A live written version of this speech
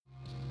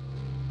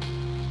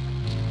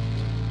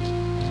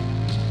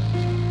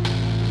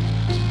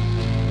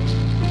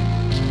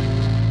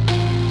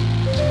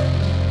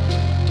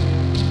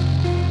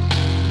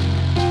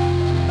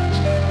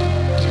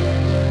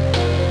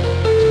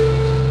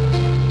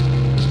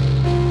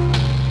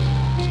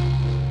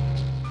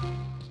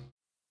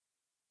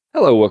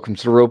Hello, welcome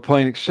to the Role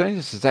Playing Exchange.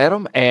 This is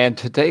Adam, and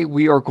today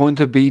we are going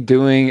to be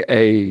doing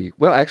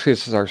actually,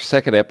 this is our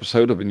second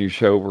episode of a new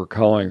show we're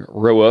calling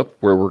Rollup,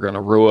 where we're going to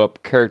roll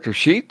up character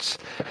sheets.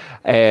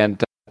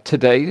 And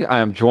today I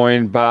am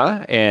joined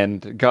by,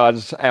 and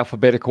God's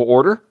alphabetical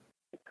order.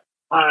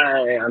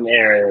 Hi, I'm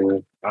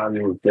Aaron.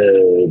 I'm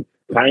the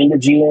kind of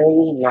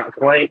GM, not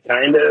quite,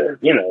 kind of,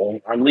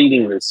 I'm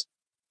leading this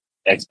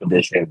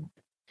expedition.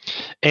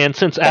 And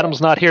since Adam's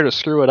not here to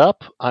screw it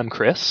up, I'm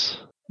Chris.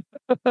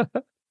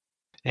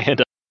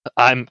 And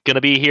I'm going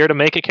to be here to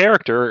make a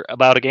character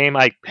about a game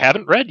I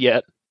haven't read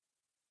yet.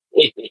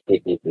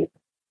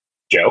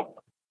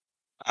 Joe?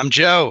 I'm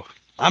Joe.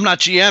 I'm not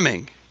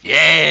GMing.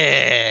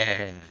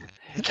 Yeah.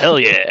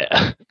 Hell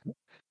yeah.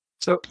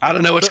 So I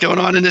don't know what's going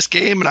on in this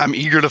game, and I'm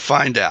eager to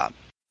find out.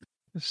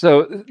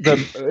 So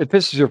if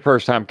this is your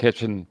first time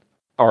catching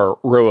our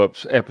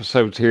roll-ups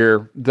episodes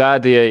here, the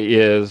idea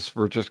is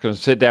we're just going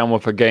to sit down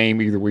with a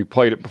game. Either we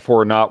played it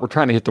before or not. We're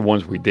trying to hit the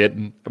ones we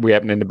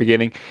haven't in the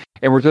beginning.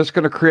 And we're just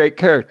going to create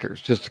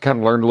characters just to kind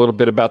of learn a little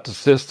bit about the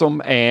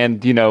system.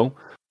 And,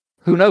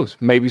 who knows?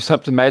 Maybe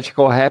something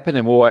magical will happen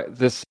and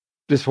this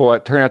will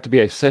turn out to be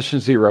a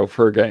session 0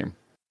 for a game.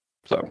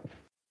 So,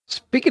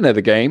 speaking of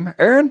the game,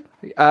 Aaron,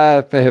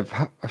 I have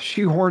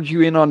shoehorned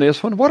you in on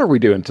this one. What are we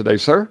doing today,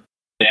 sir?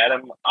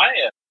 Adam,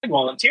 I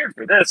volunteered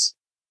for this.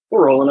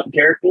 We're rolling up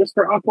characters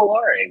for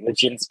Aquelarre,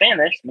 which in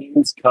Spanish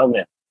means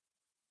coven.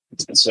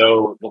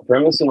 So the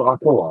premise of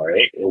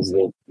Aquelarre is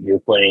that you're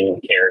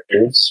playing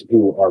characters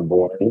who are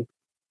born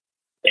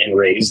and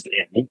raised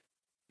in,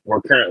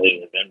 or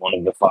currently live in, one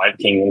of the 5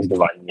 kingdoms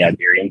dividing the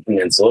Iberian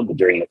Peninsula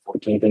during the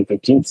 14th and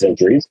 15th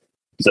centuries.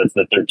 So it's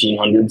the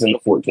 1300s and the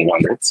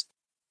 1400s.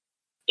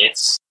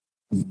 It's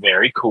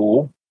very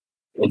cool.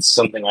 It's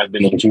something I've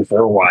been into for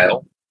a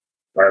while,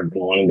 or I've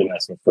been wanting to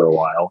mess with for a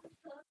while.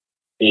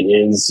 It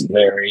is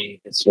very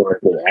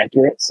historically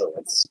accurate, so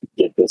let's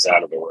get this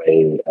out of the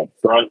way up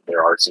front.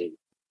 There are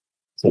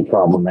some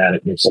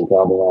problematic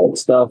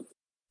stuff,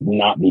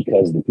 not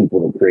because the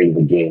people that created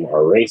the game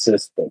are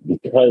racist, but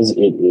because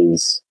it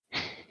is...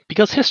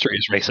 Because history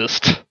is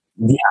racist.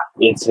 Yeah,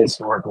 it's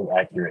historically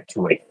accurate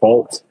to a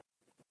fault.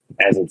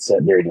 As it's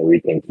said during the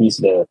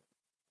Reconquista,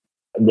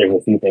 there's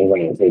a few things I'm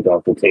going to take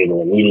off the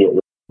table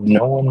immediately.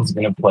 No one's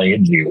going to play a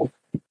Jew.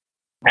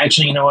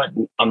 Actually, you know what?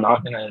 I'm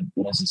not going to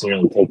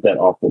necessarily take that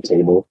off the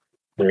table.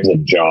 There's a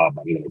job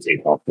I'm going to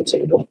take off the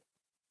table,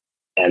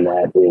 and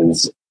that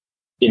is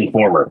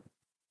informer.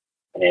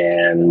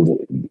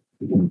 And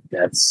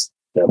that's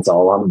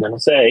all I'm going to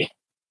say.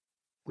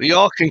 We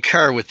all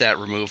concur with that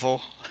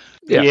removal.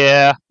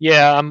 Yeah,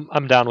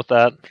 I'm down with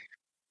that.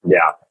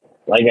 Yeah,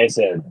 like I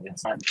said,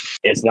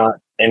 it's not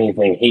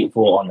anything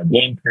hateful on the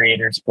game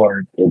creator's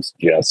part. It's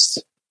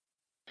just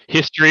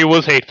history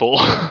was hateful.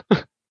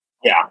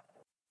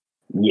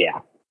 Yeah.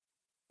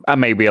 I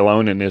may be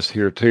alone in this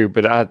here too,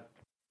 but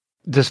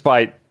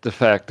despite the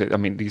fact that,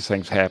 these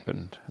things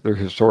happened, they're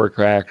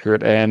historically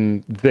accurate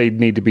and they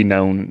need to be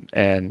known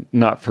and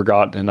not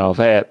forgotten and all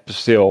that, but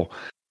still,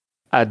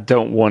 I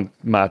don't want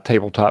my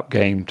tabletop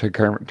game to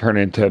turn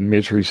into a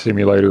misery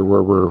simulator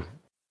where we're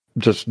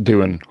just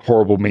doing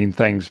horrible, mean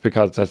things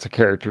because that's the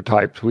character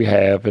types we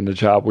have and the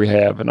job we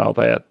have and all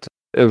that.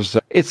 It's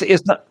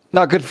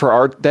not good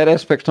for that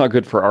aspect's not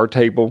good for our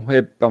table.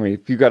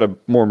 If you got a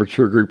more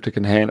mature group that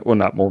can handle, well,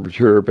 not more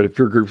mature, but if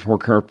your group's more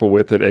comfortable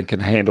with it and can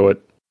handle it,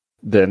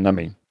 then,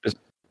 it's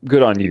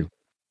good on you.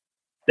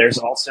 There's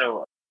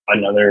also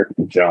another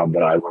job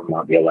that I will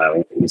not be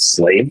allowing is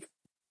slave,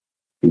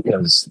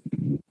 because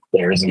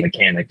there is a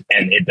mechanic,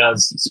 and it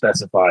does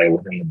specify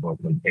within the book,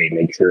 like, hey,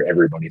 make sure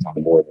everybody's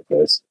on board with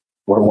this,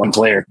 where one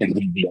player can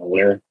be the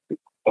owner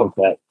of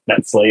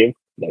that slave,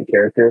 that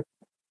character.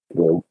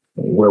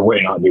 We're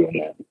way not doing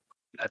that.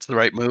 That's the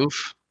right move.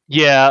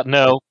 Yeah,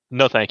 no,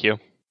 thank you.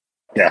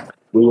 Yeah,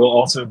 we will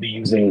also be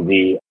using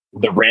the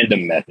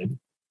random method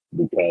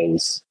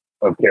because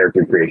of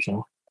character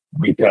creation,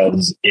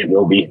 because it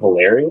will be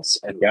hilarious.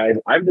 And guys,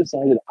 I've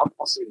decided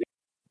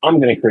I'm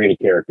going to create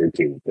a character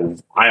too,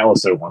 because I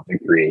also want to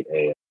create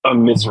a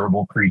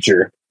miserable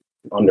creature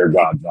under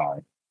God's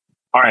eye.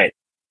 All right,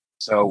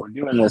 so we're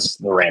doing this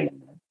the random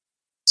method.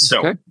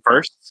 So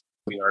First,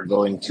 we are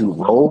going to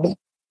roll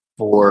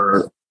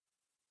for.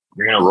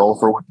 You're going to roll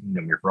for what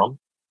kingdom you're from.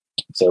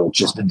 So it's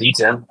just a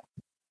D10.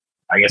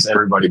 I guess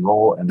everybody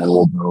roll, and then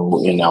we'll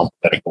go in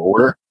alphabetical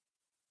order.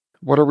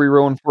 What are we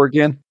rolling for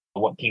again?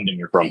 What kingdom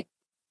you're from.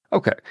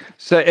 Okay.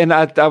 So, and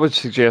I would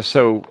suggest,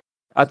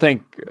 I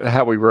think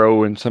how we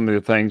roll and some of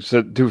the things,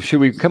 should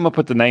we come up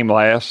with the name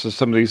last? So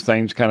some of these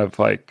things kind of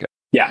like...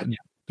 Yeah,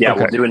 okay.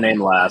 We'll do a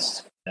name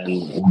last, and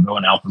we'll go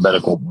in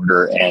alphabetical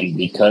order. And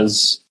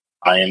because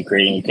I am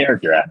creating a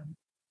character, Adam,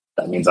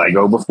 that means I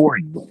go before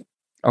you.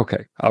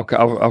 Okay,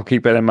 I'll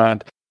keep that in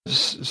mind.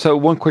 So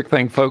one quick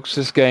thing, folks,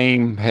 this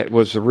game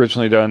was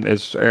originally done,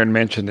 as Aaron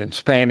mentioned, in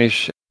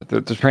Spanish.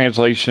 The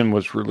translation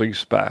was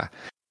released by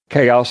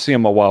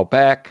Chaosium a while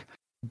back.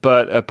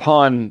 But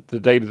upon the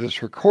date of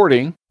this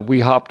recording, we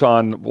hopped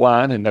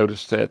online and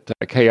noticed that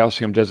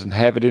Chaosium doesn't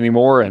have it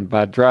anymore. And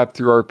by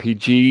Drive-Thru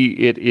RPG,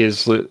 it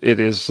is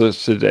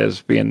listed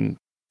as being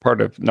part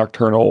of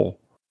Nocturnal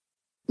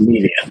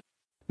Media.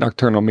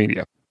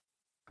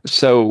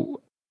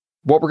 So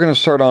what we're going to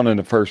start on in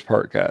the first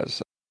part,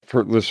 guys,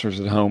 for listeners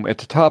at home, at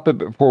the top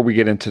of it, before we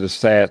get into the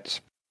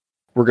stats,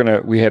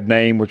 we have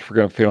name, which we're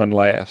going to fill in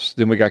last.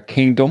 Then we got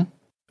kingdom,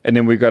 and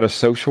then we've got a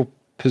social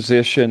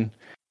position.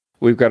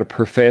 We've got a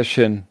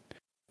profession.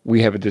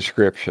 We have a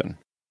description.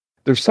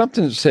 There's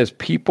something that says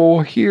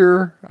people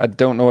here. I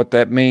don't know what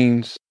that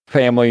means.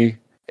 Family,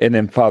 and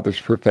then father's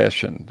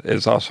profession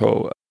is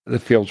also the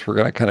fields we're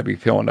going to kind of be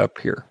filling up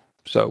here.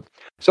 So,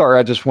 sorry,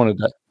 I just wanted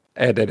to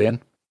add that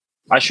in.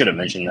 I should have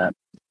mentioned that.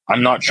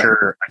 I'm not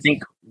sure. I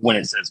think when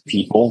it says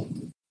people,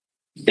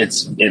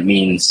 it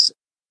means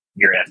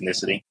your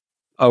ethnicity.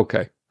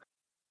 Okay.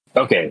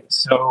 Okay,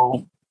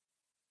 so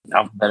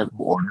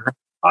alphabetical order.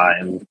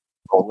 I'm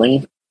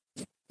rolling.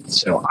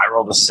 So I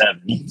rolled a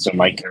 7, so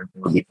my character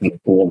will be from the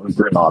Kingdom of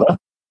Granada.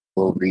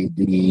 We'll read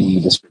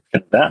the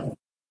description of that.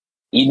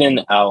 Ibn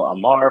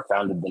al-Ammar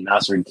founded the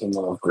Nasrid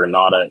Kingdom of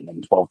Granada in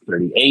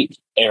 1238,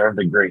 heir of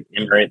the Great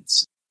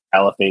Emirates,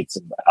 Caliphates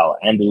of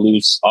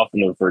Al-Andalus,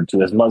 often referred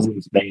to as Muslim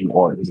Spain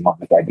or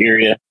Islamic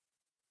Iberia,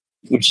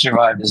 which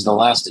survived as the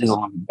last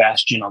Islamic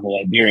bastion on the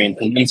Iberian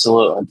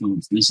Peninsula until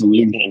its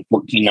dissolution in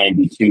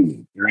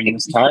 1492. During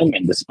this time,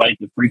 and despite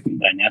the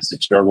frequent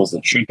dynastic struggles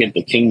that shook it,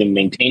 the kingdom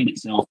maintained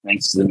itself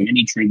thanks to the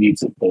many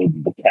tributes it paid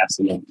to the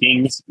Castilian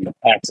kings and the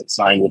pacts it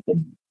signed with the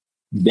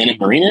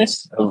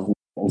Benemarinas.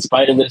 In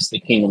spite of this, the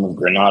Kingdom of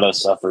Granada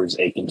suffers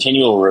a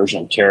continual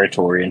erosion of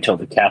territory until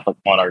the Catholic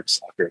monarchs,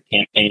 after a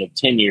campaign of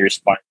 10 years,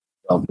 finally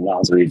expelled the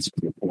Nasrids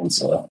from the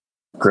peninsula.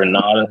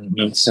 Granada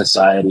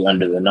society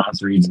under the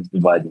Nasrids is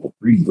divided into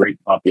 3 great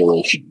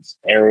populations: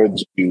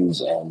 Arabs,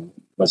 Jews, and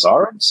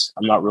Mozarabs.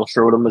 I'm not real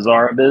sure what a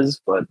Mozarab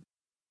is, but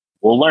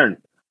we'll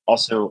learn.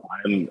 Also,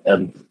 I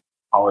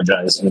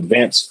apologize in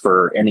advance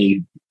for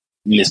any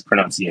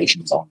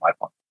mispronunciations on my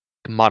part.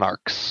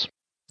 Monarchs.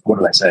 What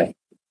did I say?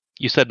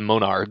 You said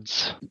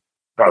monards.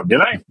 Oh,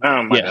 did I?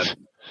 Oh, my Yes. bad.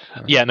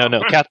 Yeah, no.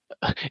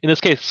 In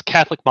this case,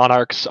 Catholic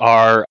monarchs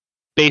are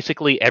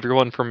basically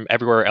everyone from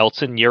everywhere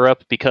else in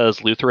Europe,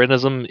 because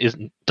Lutheranism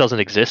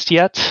doesn't exist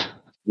yet.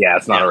 Yeah,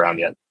 it's not around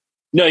yet.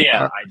 No,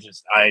 yeah,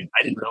 I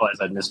didn't realize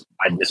I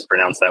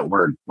mispronounced that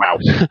word. Wow.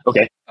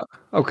 Okay.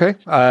 Okay.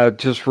 I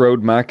just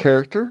rode my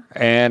character,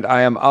 and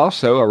I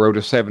wrote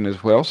a 7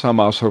 as well, so I'm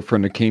also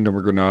from the Kingdom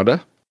of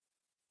Granada.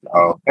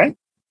 Okay.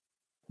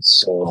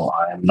 So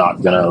I'm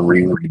not going to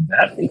reread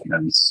that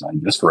because I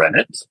just read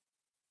it.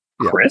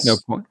 Chris? No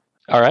point.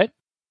 All right.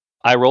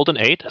 I rolled an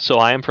 8, so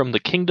I am from the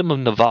Kingdom of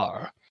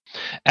Navarre.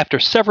 After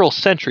several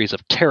centuries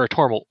of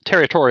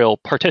territorial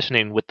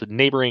partitioning with the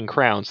neighboring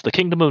crowns, the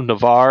Kingdom of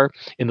Navarre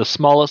is in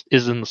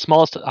the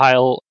smallest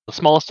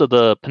of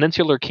the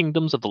peninsular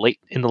kingdoms in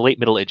the late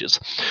Middle Ages.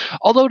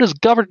 Although it is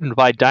governed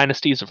by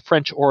dynasties of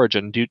French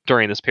origin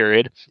during this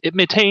period, it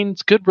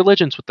maintains good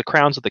relations with the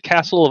crowns of the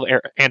Castle of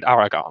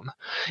Aragon,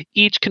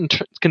 each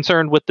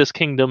concerned with this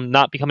kingdom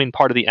not becoming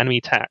part of the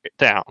enemy town.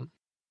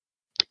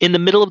 In the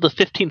middle of the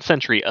 15th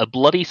century, a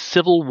bloody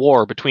civil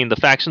war between the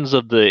factions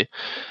of the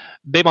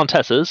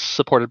Bemonteses,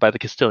 supported by the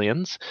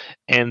Castilians,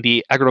 and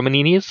the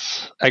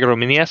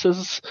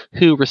Agromenienses,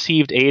 who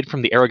received aid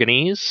from the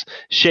Aragonese,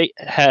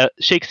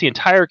 shakes the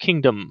entire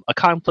kingdom, a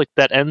conflict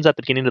that ends at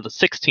the beginning of the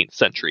 16th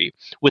century,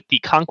 with the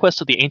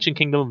conquest of the ancient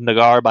kingdom of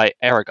Navarre by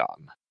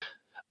Aragon.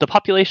 The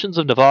populations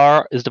of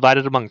Navarre is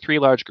divided among 3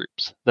 large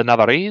groups: the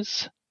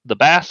Navarrese, the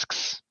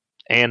Basques,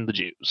 and the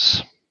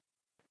Jews.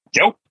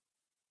 Joe?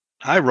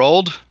 I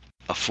rolled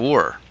a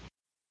 4.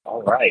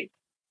 All right.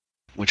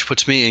 Which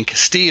puts me in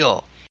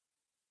Castile,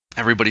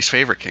 everybody's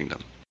favorite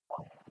kingdom.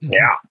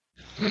 Yeah.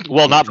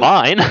 Well, not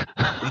mine.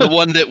 The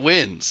one that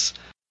wins.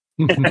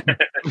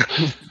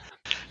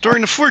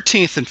 During the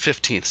 14th and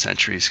 15th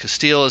centuries,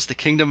 Castile is the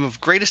kingdom of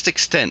greatest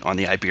extent on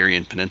the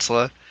Iberian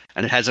Peninsula,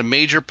 and it has a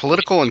major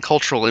political and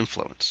cultural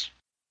influence.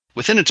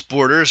 Within its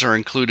borders are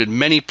included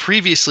many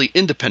previously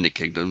independent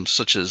kingdoms,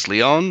 such as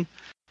Leon,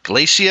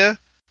 Galicia,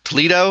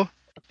 Toledo,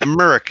 and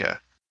Murica.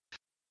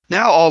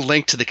 Now all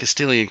linked to the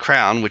Castilian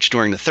crown, which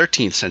during the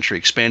 13th century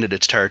expanded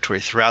its territory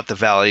throughout the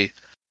valley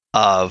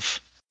of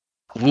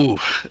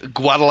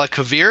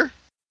Guadalquivir.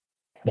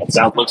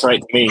 That looks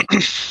right to me.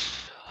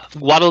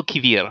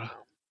 Guadalquivir.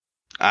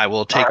 I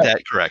will take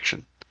that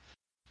correction.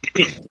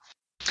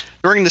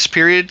 During this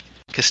period,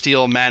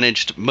 Castile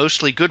managed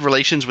mostly good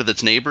relations with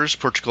its neighbors,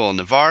 Portugal and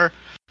Navarre,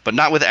 but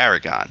not with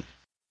Aragon,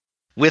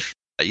 with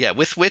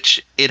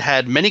which it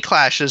had many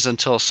clashes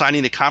until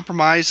signing the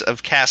Compromise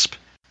of Caspe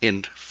in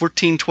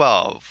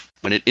 1412,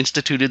 when it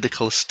instituted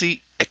the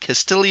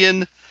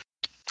Castilian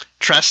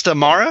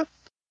Trastamara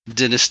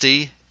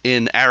dynasty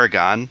in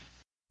Aragon,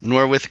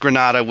 nor with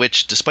Granada,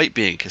 which, despite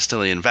being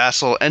Castilian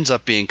vassal, ends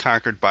up being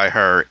conquered by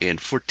her in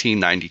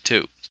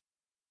 1492.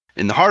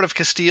 In the heart of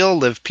Castile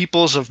live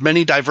peoples of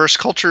many diverse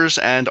cultures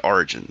and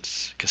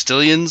origins: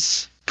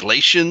 Castilians,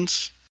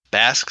 Galicians,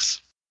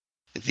 Basques,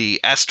 the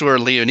Astur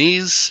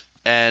Leonese,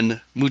 and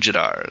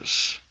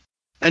Mujadars.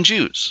 And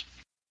Jews.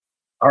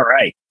 All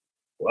right.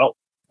 Well,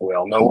 we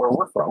all know where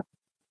we're from.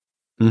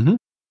 Mm-hmm.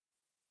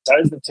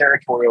 Besides the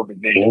territorial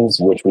divisions,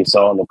 which we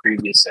saw in the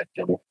previous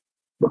section,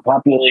 the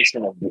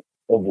population of the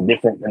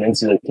different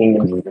peninsular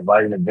kingdoms is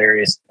divided into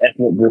various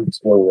ethnic groups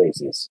or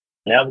races.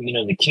 Now that you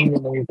know the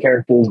kingdom where your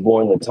character is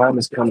born, the time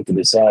has come to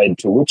decide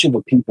to which of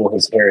the people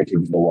his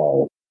heritage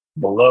belongs.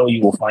 Below,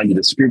 you will find a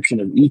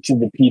description of each of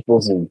the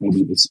peoples in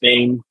maybe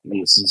Spain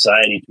and the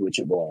society to which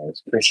it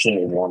belongs, Christian,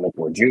 Islamic,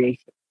 or Jewish,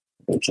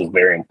 which is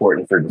very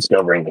important for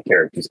discovering the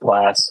character's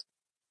class,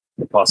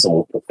 the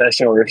possible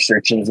professional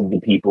restrictions of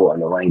the people,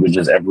 and the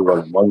languages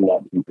everyone among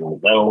that people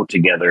know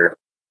together.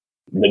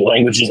 The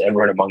languages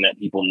everyone among that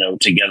people know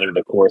together,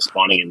 the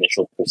corresponding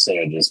initial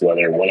percentages,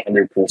 whether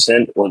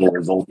 100% or the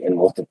result in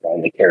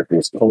multiplying the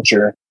character's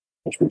culture,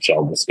 which we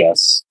shall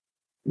discuss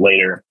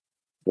later,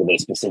 with a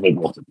specific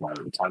multiplier,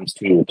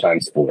 ×2 or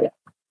 ×4.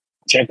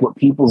 Check what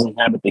peoples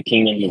inhabit the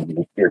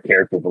kingdom your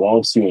character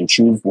belongs to and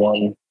choose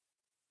one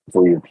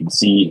for your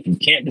PC. If you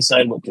can't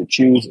decide what to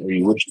choose or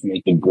you wish to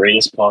make the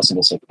greatest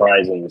possible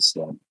surprise in this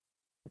step,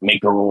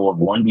 make a roll of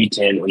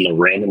 1d10 in the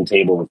random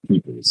table of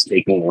peoples,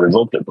 taking the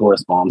result that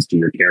corresponds to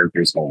your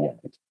character's homeland.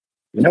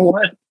 You know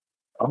what?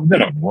 I'm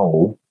going to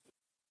roll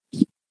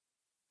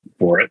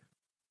for it.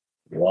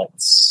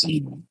 Let's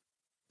see.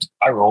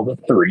 I rolled a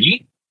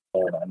 3,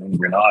 and I'm in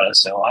Granada,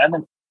 so I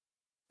haven't.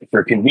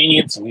 For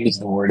convenience, we use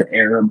the word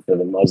Arab for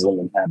the Muslim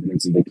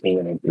inhabitants of the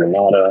Kingdom of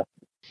Granada,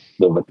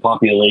 though the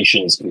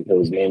population is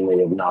composed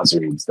mainly of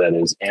Nazarenes, that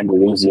is,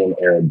 Andalusian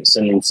Arab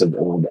descendants of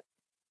old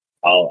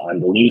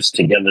Al-Andalus,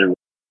 together with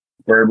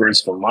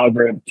Berbers from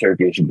Maghreb,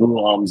 Turkish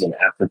Ghulams, and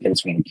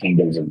Africans from the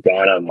kingdoms of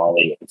Ghana,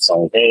 Mali, and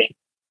Songhay.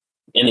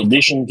 In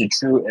addition to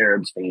true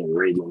Arabs from the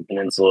Arabian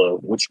Peninsula,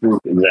 which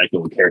group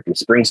exactly the character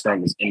springs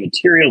from is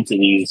immaterial to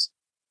these,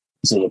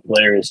 so the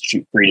player is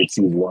free to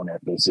choose one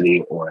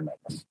ethnicity or another.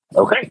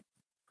 Okay.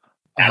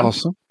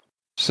 Awesome.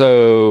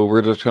 So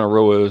we're just going to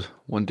roll a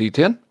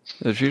 1d10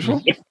 as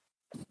usual?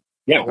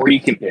 Yeah, or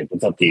you can pick.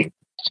 It's up to you.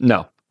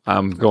 No,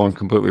 I'm going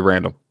completely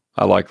random.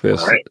 I like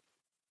this.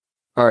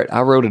 All right,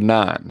 I wrote a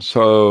 9.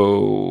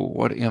 So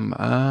what am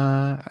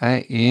I?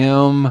 I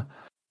am...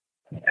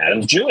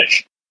 Adam's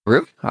Jewish.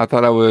 Really? I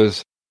thought I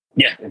was...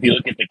 Yeah, if you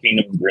look at the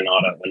Kingdom of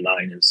Granada, a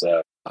 9 is...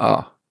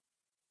 You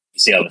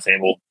see how the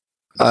table...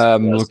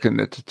 I'm looking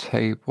at the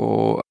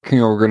table.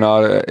 King of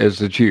Granada is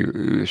a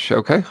Jewish.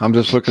 Okay, I'm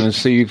just looking to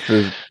see if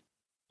there's...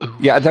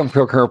 Yeah, I don't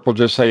feel comfortable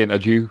just saying a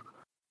Jew.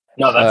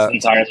 No, that's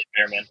entirely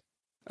fair, man.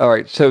 All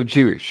right, so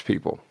Jewish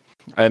people.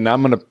 And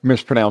I'm going to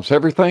mispronounce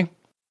everything,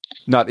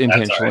 not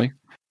intentionally. Right.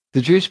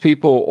 The Jewish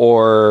people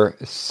or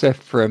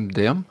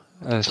Sephardim.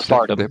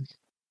 Sephardim.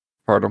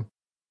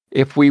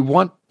 If we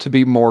want to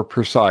be more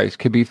precise,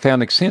 can be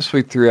found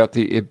extensively throughout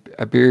the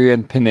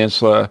Iberian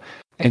Peninsula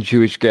and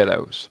Jewish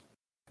ghettos,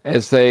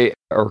 as they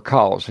are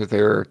called, as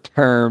they're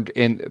termed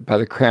by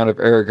the Crown of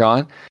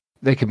Aragon.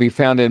 They can be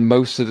found in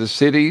most of the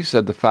cities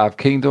of the 5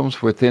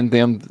 kingdoms. Within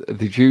them,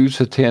 the Jews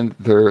attend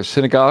their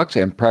synagogues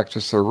and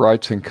practice their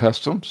rites and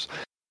customs.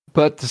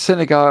 But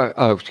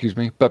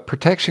but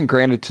protection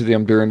granted to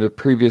them during the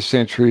previous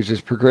centuries is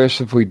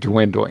progressively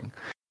dwindling.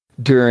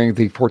 During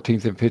the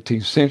 14th and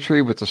 15th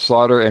century, with the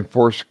slaughter and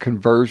forced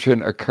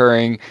conversion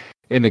occurring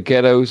in the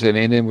ghettos and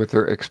ending with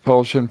their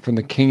expulsion from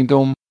the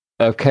kingdom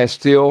of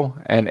Castile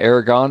and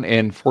Aragon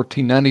in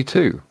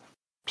 1492.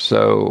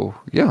 So,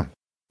 yeah.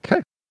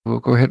 Okay. We'll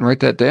go ahead and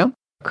write that down.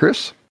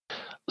 Chris?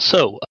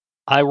 So,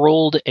 I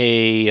rolled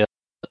a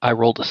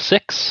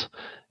 6,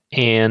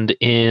 and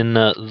in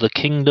the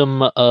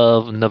Kingdom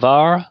of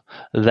Navarre,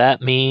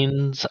 that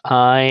means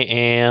I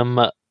am...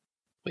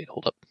 Wait,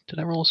 hold up. Did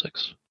I roll a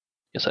 6?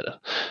 Yes, I did.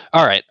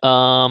 All right.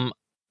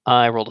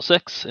 I rolled a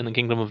 6 in the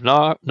Kingdom of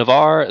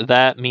Navarre.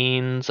 That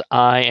means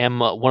I am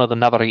one of the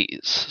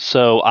Navarrese.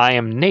 So I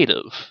am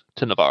native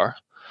to Navarre.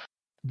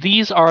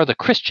 These are the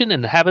Christian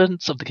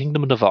inhabitants of the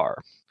Kingdom of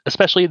Navarre,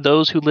 especially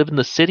those who live in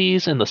the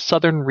cities in the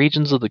southern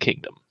regions of the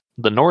kingdom.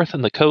 The north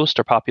and the coast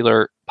are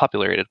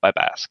populated by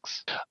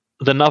Basques.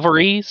 The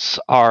Navarrese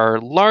are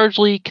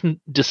largely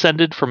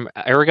descended from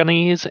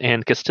Aragonese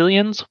and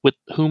Castilians, with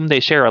whom they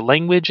share a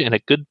language and a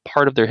good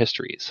part of their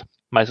histories.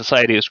 My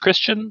society is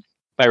Christian.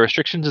 My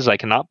restrictions is I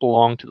cannot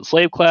belong to the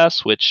slave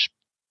class, which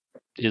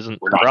isn't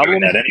a problem.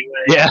 Doing that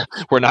anyway. Yeah,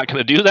 we're not going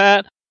to do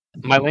that.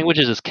 My language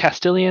is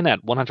Castilian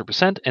at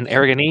 100% and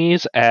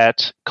Aragonese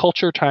at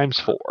culture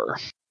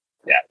 ×4.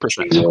 Yeah,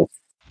 we'll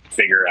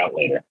figure out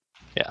later.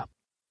 Yeah.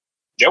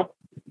 Joe?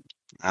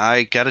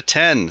 I got a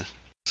 10.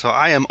 So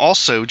I am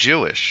also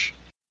Jewish.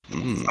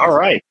 All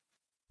right.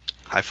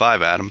 High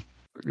five, Adam.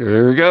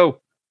 There we go.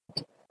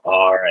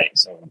 All right.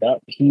 So we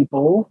got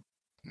people.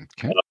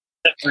 Okay.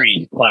 Step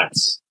 3,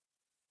 class.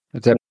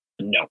 Is that...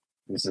 No,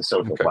 this is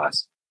social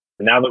class.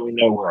 Now that we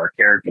know where our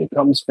character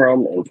comes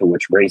from and to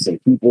which race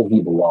and people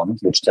he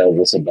belongs, which tells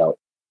us about...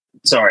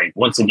 Sorry,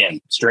 once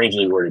again,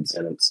 strangely worded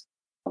sentence.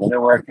 We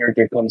know where our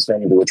character comes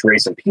from and to which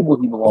race and people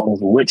he belongs,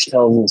 which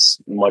tells us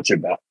much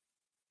about...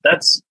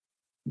 That's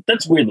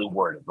weirdly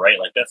worded, right?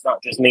 Like, that's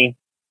not just me.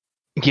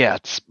 Yeah,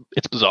 it's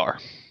bizarre.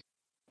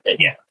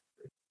 Yeah.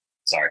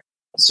 Sorry.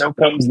 So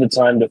comes the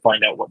time to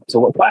find out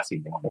what class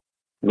you want.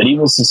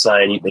 Medieval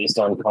society, based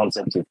on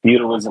concepts of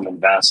feudalism and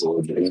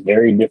vassalage, is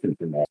very different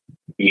from that,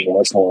 being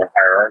much more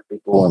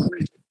hierarchical and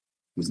rigid.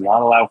 Does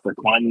not allow for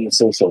climbing the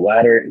social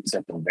ladder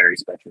except in very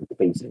special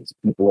cases.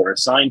 People are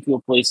assigned to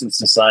a place in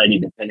society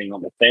depending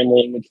on the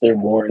family in which they're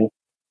born,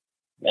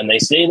 and they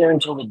stay there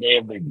until the day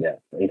of their death.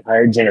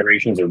 Entire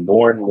generations are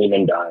born, live,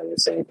 and die in the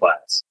same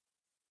class.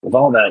 With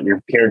all that,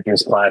 your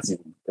character's class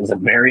is a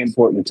very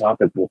important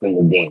topic within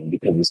the game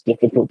because it's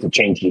difficult to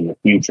change in the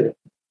future.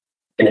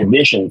 In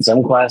addition,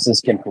 some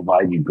classes can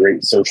provide you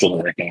great social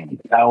and economic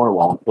power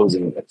while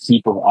imposing a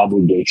heap of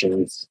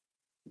obligations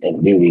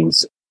and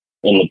duties.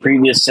 In the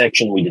previous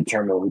section, we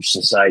determine which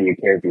society your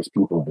character's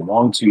people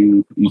belong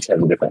to. Each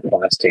has a different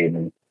class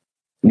table.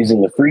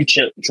 Using the free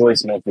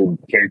choice method,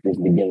 characters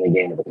begin the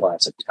game with a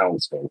class of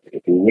townsfolk.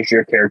 If you wish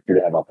your character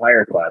to have a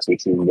higher class, we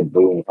choose the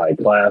boon high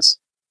class.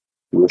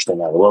 If you wish them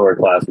to have a lower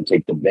class, we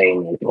take the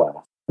bane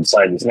class.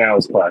 Besides this now,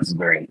 his class is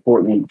very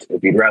important.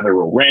 If you'd rather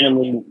roll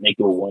randomly, make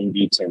a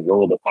 1d10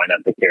 roll to find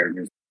out the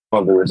characters.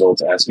 One of the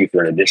results asks you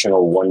for an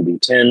additional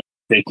 1d10.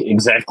 Pick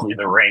exactly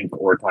the rank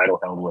or title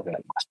held with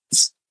that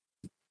class.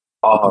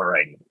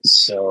 Alrighty,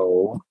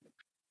 so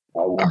I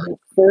will go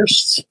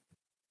first,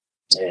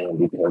 and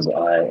because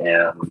I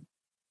am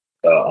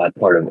I'm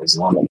part of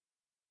Islamic,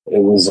 it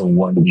was a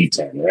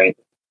 1d10, right?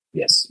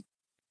 Yes.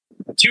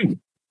 2,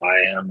 I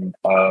am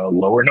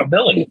lower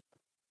nobility.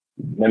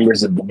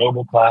 Members of the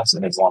noble class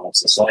in Islamic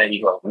society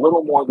who have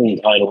little more than the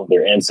title of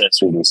their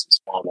ancestors with a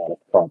small amount of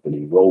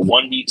property. Roll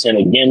 1d10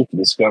 again to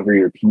discover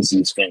your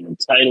PC's family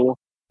title,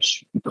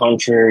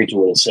 contrary to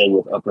what is said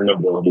with upper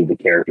nobility the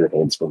character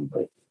holds from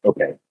birth.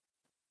 Okay.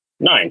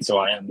 9, so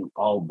I am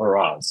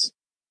al-Baraz,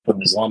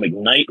 an Islamic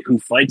knight who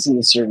fights in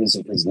the service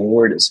of his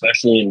lord,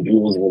 especially in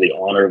duels where the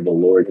honor of the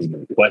lord has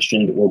been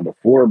questioned, or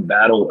before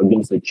battle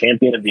against the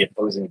champion of the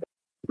opposing.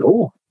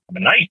 Cool, I'm a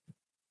knight.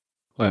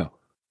 Well,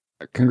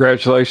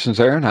 congratulations,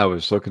 Aaron. I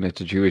was looking at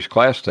the Jewish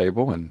class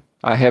table, and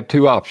I have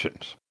 2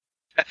 options.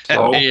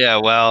 So,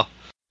 Yeah.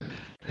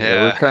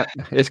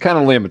 it's kind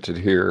of limited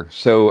here.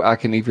 So I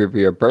can either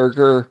be a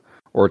burgher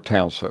or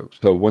townsfolk.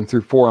 So 1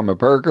 through 4, I'm a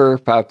burgher.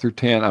 5 through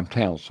 10, I'm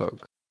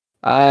townsfolk.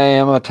 I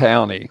am a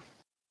townie.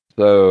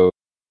 So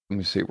let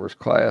me see, where's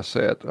class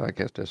at? I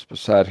guess that's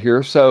beside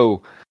here.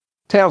 So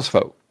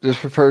townsfolk.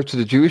 This refers to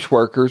the Jewish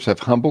workers of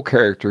humble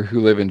character who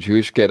live in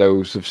Jewish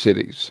ghettos of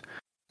cities,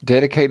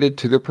 dedicated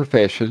to their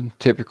profession,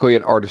 typically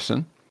an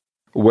artisan,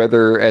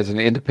 whether as an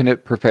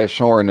independent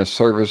professional or in the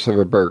service of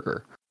a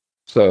burgher.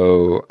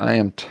 So I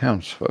am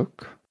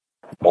townsfolk.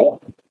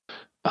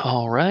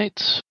 All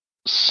right.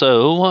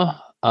 So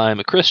I'm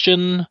a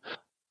Christian.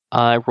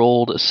 I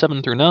rolled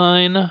 7 through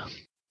 9.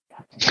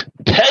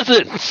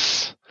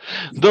 Peasants!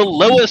 The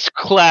lowest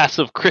class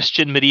of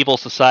Christian medieval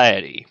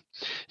society.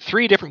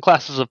 3 different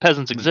classes of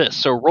peasants exist,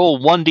 so roll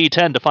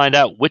 1d10 to find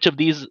out which of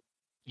these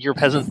your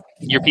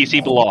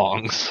PC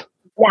belongs.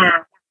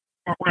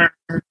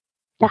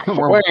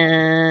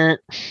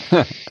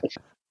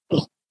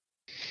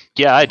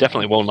 Yeah, I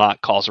definitely will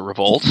not cause a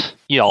revolt.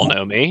 Y'all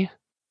know me.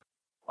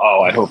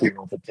 Oh, I hope you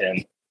rolled a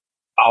 10.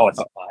 Oh, it's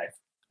a 5.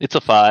 It's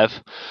a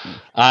 5.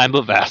 I'm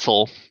a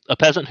vassal, a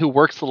peasant who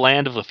works the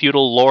land of a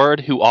feudal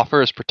lord who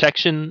offers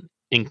protection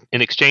in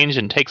exchange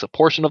and takes a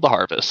portion of the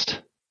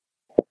harvest.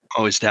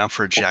 Always down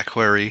for a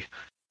jacquerie.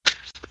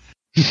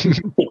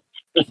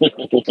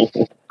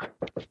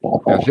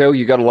 Now, Joe,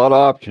 you got a lot of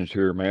options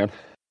here, man.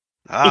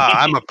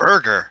 I'm a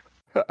burger.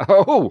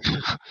 Oh,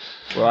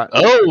 well,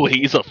 Oh,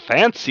 he's a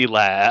fancy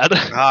lad.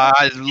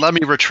 Let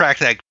me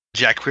retract that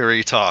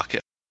jacquerie talk.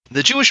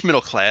 The Jewish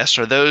middle class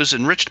are those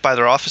enriched by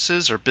their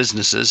offices or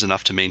businesses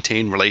enough to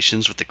maintain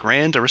relations with the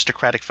grand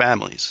aristocratic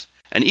families,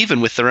 and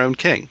even with their own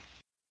king.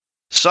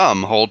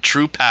 Some hold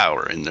true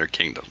power in their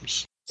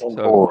kingdoms. Look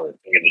at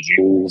the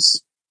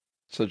Jews.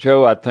 So,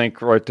 Joe, I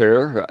think right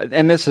there,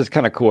 and this is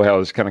kind of cool how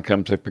this kind of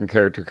comes up in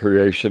character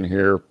creation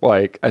here.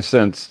 Like, I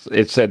sense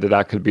it said that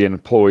I could be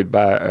employed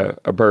by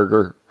a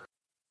burger.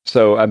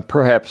 So, I'm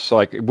perhaps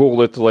like, we'll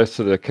let the rest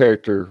of the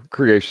character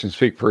creation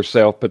speak for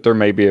itself, but there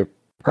may be a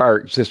prior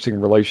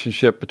existing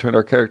relationship between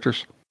our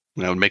characters.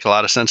 That would make a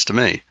lot of sense to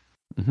me.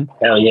 Mm-hmm.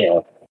 Hell yeah.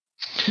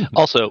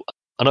 Also,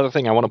 another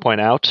thing I want to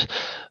point out,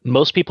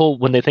 most people,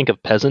 when they think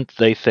of peasant,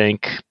 they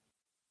think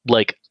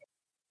like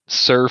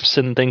serfs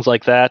and things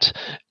like that.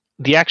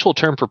 The actual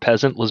term for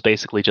peasant was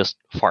basically just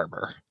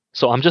farmer.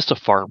 So I'm just a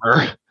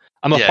farmer.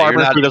 I'm a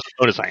farmer who doesn't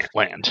own his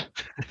land.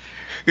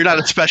 You're not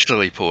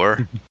especially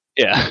poor.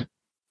 Yeah.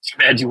 Too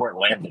bad you weren't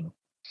landing.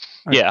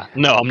 Yeah.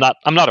 No, I'm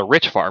not a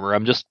rich farmer.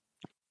 I'm just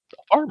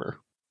a farmer.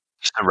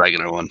 Just a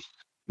regular one.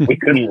 We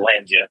couldn't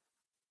land you.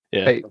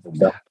 Yeah. Hey.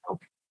 All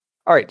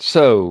right,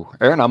 so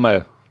Aaron,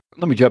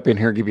 let me jump in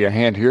here and give you a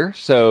hand here.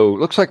 So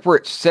looks like we're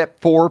at step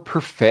 4,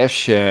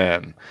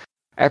 profession.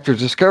 After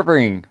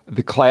discovering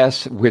the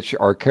class which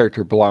our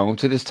character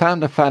belongs, it is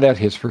time to find out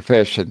his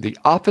profession, the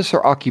office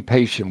or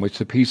occupation which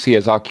the PC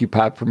has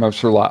occupied for most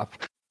of their life.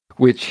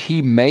 which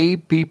he may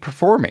be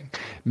performing.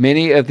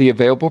 Many of the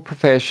available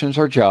professions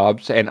are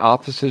jobs and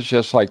offices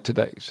just like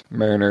today's: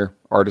 mariner,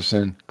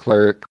 artisan,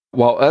 cleric,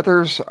 while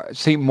others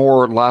seem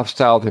more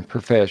lifestyle than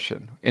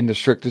profession in the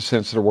strictest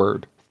sense of the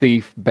word: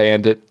 thief,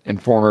 bandit,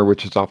 informer,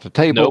 which is off the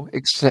table,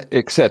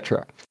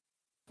 etc.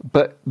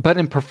 But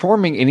in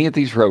performing any of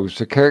these roles,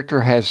 the character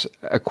has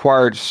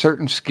acquired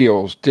certain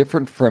skills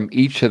different from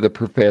each of the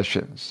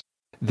professions.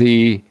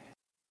 The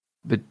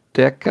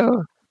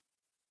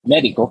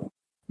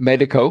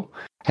Medico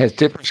has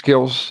different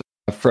skills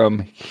from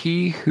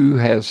he who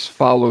has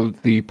followed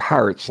the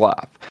pirate's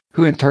life,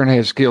 who in turn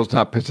has skills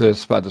not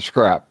possessed by the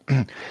scribe.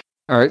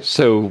 All right,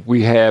 so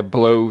we have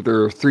below,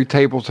 there are 3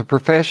 tables of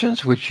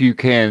professions which you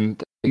can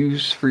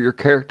use for your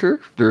character.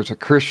 There's a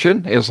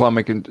Christian,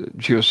 Islamic, and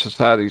Jewish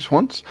societies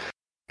ones.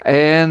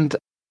 And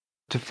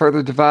to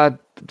further divide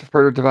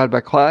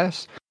by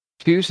class,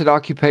 choose an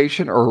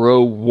occupation or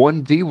roll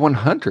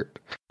 1d100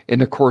 in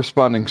the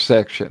corresponding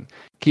section.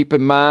 Keep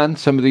in mind,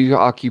 some of these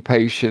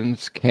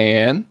occupations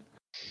can,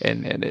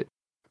 and it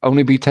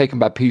only be taken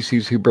by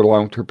PCs who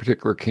belong to a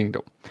particular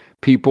kingdom,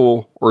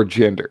 people, or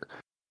gender.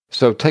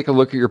 So take a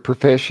look at your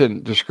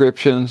profession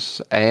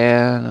descriptions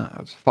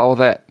and follow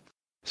that.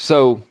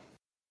 So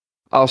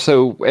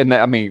also, and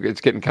I mean,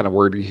 it's getting kind of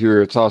wordy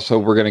here. It's also,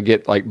 we're going to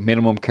get like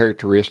minimum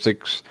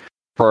characteristics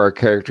for our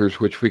characters,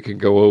 which we can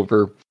go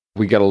over.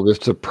 We got a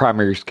list of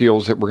primary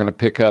skills that we're going to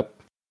pick up,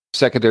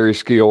 secondary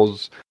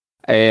skills,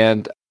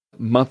 and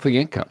monthly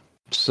income.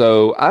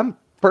 So I'm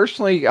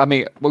personally, I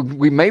mean,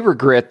 we may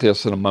regret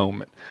this in a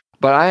moment,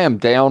 but I am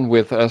down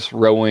with us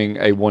rolling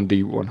a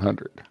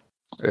 1d100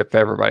 if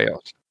everybody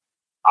else.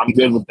 I'm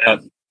good with that.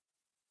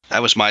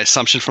 That was my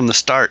assumption from the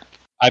start.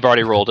 I've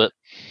already rolled it.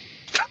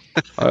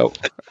 Oh,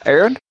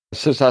 Aaron,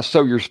 since I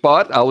stole your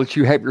spot, I'll let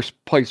you have your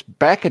place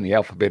back in the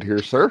alphabet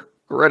here, sir.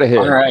 Go right ahead.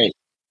 All right.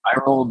 I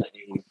rolled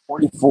a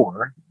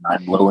 44.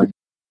 I'm lowering.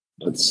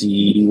 Let's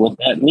see what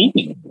that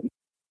means.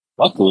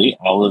 Luckily,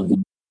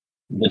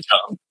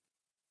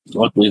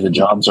 the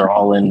jobs are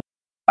all in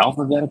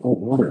alphabetical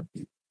order.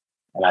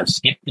 And I've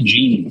skipped the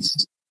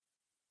G's.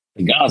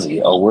 The Ghazi,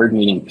 a word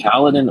meaning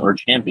paladin or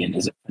champion,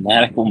 is a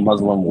fanatical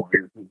Muslim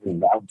warrior who has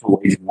vowed to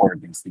wage war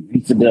against the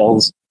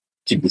infidels,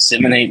 to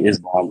disseminate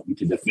Islam, and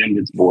to defend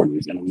its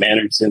borders in a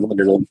manner similar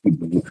to those who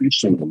bring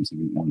Christian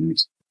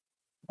borders.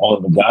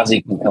 Although the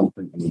Ghazi can come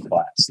from any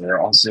class, they are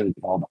also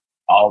called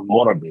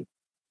al-Murabi,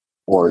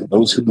 or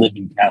those who live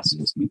in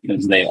castles,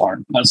 because they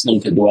are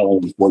accustomed to dwell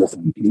in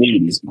fortified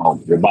communities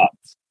called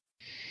ribats,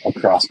 a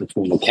cross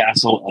between a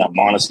castle and a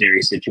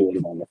monastery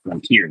situated on the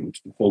frontier, which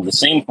fulfill the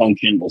same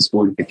function as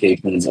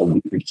fortifications of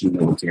the Christian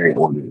military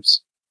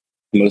orders.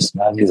 Most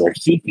Ghazis are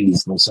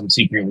Sufis, though some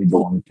secretly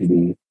belong to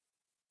the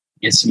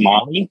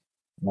Ismaili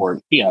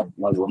or Shia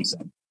Muslim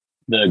sect.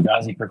 The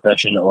Ghazi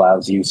profession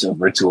allows use of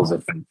rituals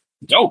of faith.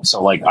 Dope.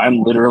 So, like,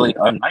 I'm literally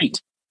a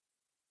knight.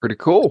 Pretty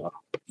cool. So,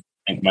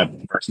 I think my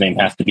first name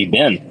has to be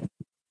Ben.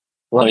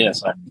 Well,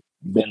 yes, I'm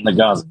Ben the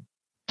Ghazi.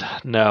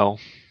 No.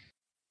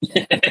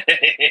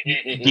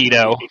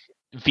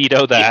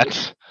 Veto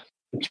that.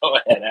 Go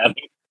ahead, Adam.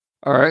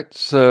 All right,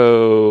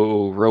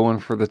 so rolling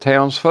for the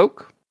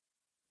townsfolk.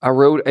 I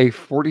wrote a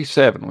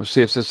 47. Let's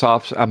see if this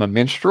off. I'm a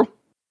minstrel.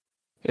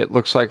 It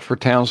looks like for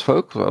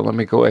townsfolk. So let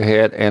me go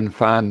ahead and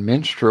find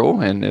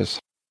minstrel. And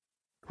this,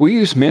 we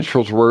use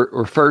minstrels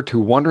refer to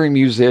wandering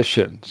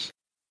musicians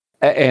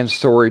and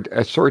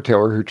a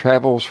storyteller who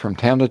travels from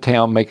town to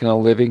town, making a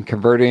living,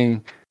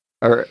 converting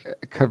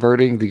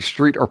the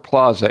street or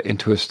plaza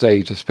into a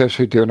stage,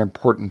 especially during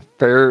important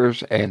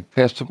fairs and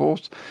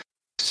festivals.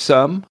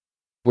 Some,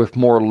 with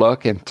more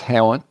luck and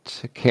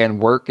talent, can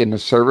work in the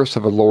service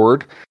of a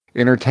lord,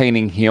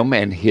 entertaining him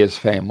and his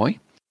family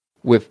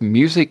with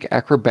music,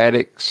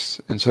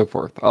 acrobatics, and so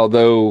forth.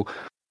 Although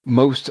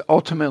most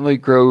ultimately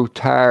grow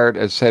tired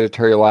of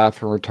sedentary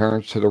life and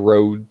returns to the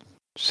road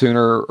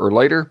sooner or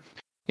later.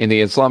 In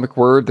the Islamic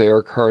word, they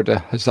are called a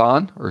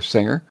hazan, or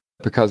singer,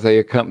 because they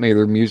accompany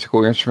their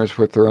musical instruments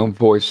with their own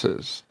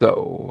voices.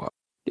 So,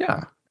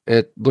 yeah,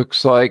 it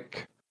looks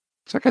like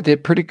I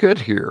did pretty good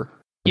here.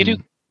 You do.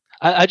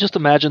 I just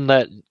imagine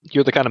that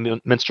you're the kind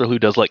of minstrel who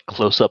does like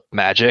close-up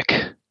magic.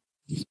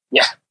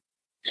 Yeah.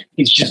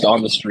 He's just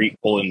on the street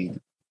pulling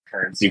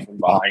currency from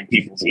behind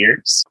people's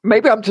ears.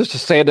 Maybe I'm just a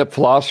stand-up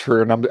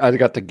philosopher, and I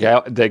got the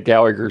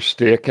Gallagher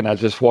stick, and I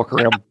just walk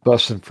around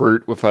busting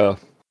fruit with a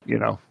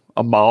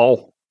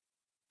maul.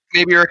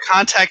 Maybe you're a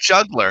contact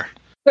juggler.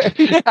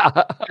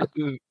 Yeah.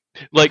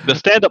 Like the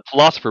stand-up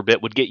philosopher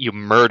bit would get you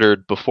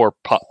murdered before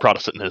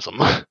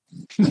Protestantism.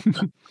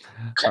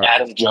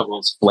 Adam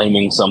juggles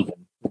flaming something.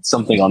 It's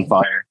something on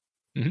fire.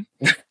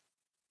 Mm-hmm.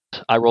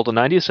 I rolled a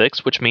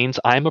 96, which means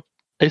I'm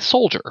a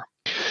soldier.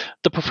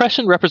 The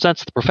profession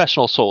represents the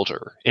professional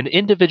soldier, an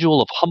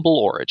individual of humble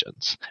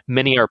origins.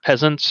 Many are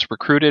peasants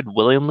recruited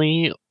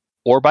willingly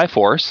or by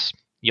force.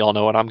 Y'all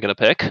know what I'm going to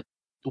pick.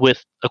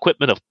 With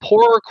equipment of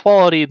poorer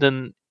quality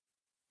than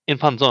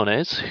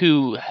infanzones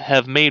who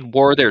have made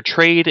war their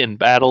trade and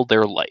battle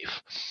their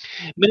life.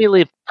 Many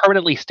live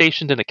permanently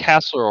stationed in a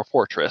castle or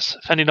fortress,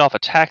 fending off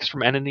attacks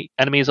from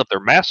enemies of their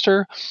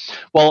master,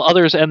 while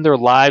others end their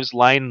lives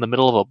lying in the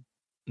middle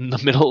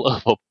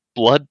of a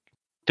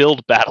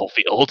blood-filled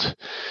battlefield.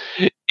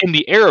 In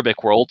the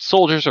Arabic world,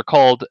 soldiers are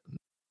called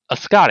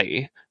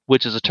askari,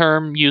 which is a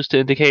term used to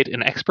indicate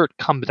an expert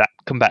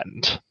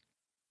combatant.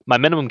 My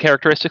minimum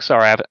characteristics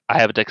are I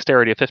have a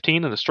dexterity of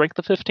 15 and a strength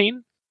of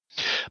 15.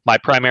 My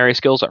primary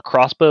skills are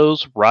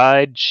crossbows,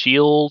 ride,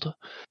 shield,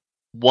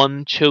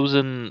 one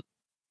chosen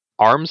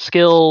arm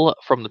skill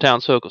from the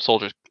townsfolk of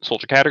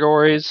soldier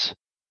categories.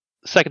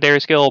 Secondary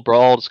skill,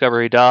 brawl,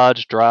 discovery,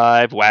 dodge,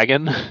 drive,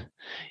 wagon,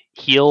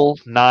 heal,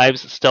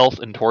 knives, stealth,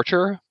 and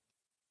torture.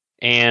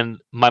 And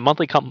my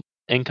monthly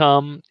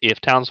income,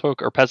 if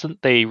townsfolk are peasant,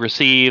 they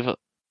receive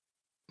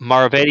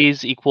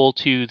maravedis equal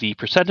to the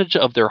percentage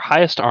of their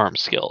highest arm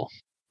skill.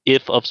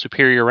 If of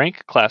superior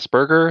rank, class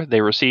burgher,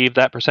 they receive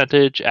that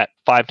percentage at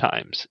 5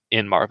 times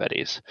in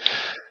maravedis.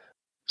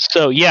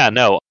 So yeah,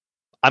 no,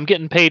 I'm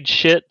getting paid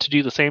shit to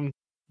do the same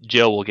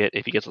Joe will get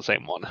if he gets the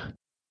same one.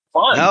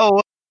 Fun.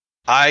 No,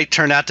 I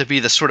turn out to be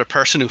the sort of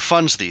person who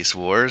funds these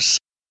wars,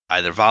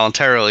 either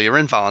voluntarily or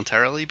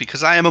involuntarily,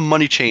 because I am a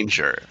money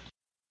changer.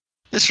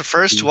 This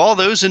refers to all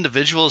those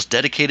individuals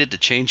dedicated to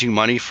changing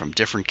money from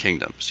different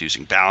kingdoms,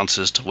 using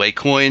balances to weigh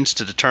coins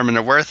to determine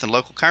their worth in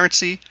local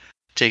currency,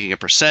 taking a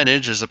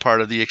percentage as a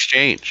part of the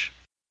exchange.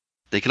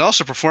 They can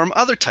also perform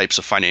other types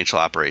of financial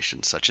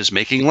operations, such as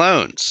making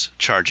loans,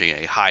 charging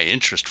a high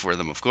interest for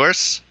them, of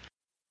course.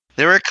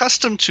 They were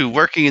accustomed to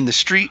working in the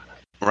street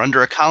or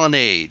under a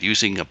colonnade,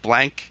 using a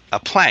plank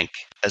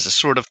as a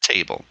sort of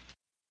table.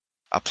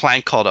 A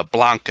plank called a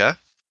blanca,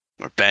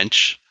 or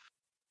bench,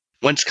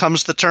 whence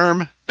comes the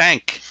term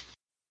bank.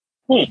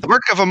 The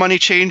work of a money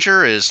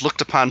changer is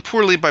looked upon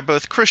poorly by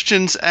both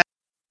Christians and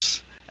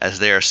Muslims, as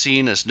they are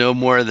seen as no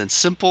more than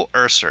simple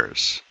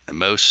ursers, and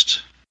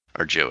most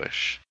are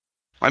Jewish.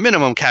 My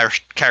minimum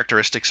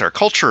characteristics are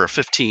culture of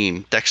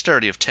 15,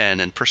 dexterity of 10,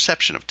 and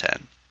perception of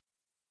 10.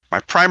 My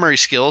primary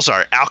skills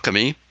are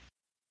alchemy,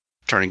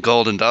 turning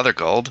gold into other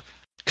gold,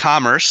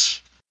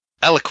 commerce,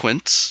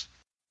 eloquence,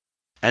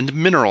 and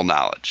mineral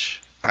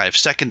knowledge. I have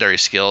secondary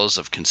skills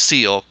of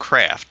conceal,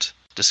 craft,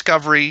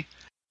 discovery,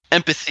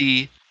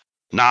 empathy,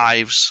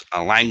 knives,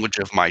 a language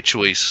of my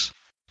choice,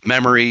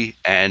 memory,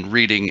 and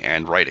reading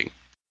and writing.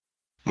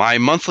 My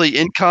monthly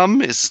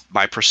income is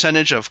my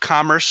percentage of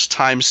commerce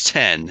times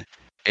 10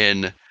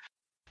 in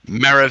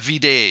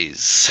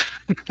maravides.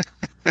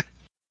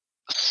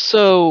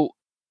 So,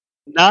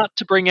 not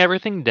to bring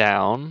everything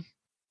down,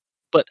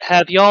 but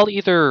have y'all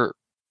either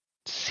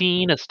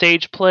seen a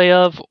stage play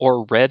of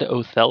or read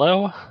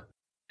Othello?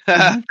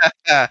 I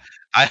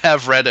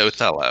have read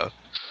Othello.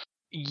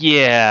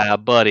 Yeah,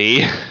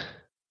 buddy.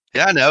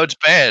 Yeah, I know, it's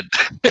bad.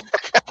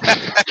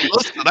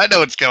 Listen, I know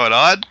what's going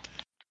on.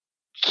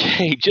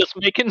 Okay, just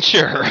making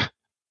sure.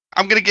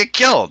 I'm going to get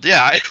killed.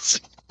 Yeah.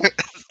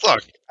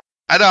 Look,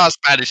 I know how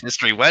Spanish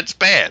history went. It's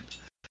bad.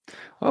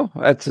 Well,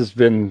 that's just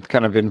been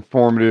kind of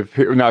informative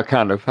here. Not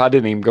kind of. I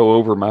didn't even go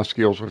over my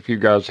skills with you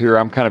guys here.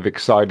 I'm kind of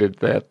excited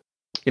that,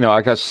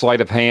 I got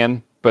sleight of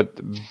hand,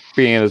 but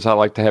being as I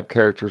like to have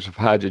characters of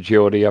high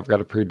agility, I've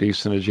got a pretty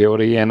decent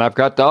agility, and I've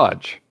got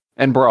dodge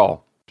and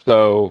brawl.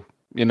 So,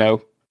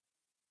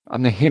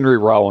 I'm the Henry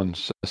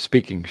Rollins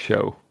speaking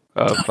show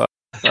of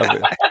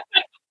it.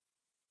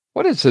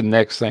 What is the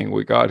next thing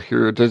we got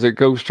here? Does it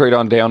go straight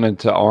on down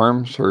into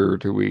arms, or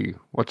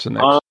what's the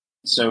next?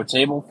 So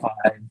table 5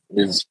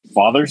 is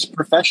father's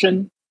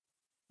profession.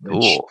 Which,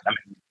 Cool. I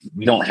mean,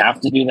 we don't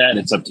have to do that.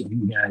 It's up to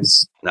you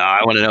guys. No,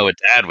 I want to know what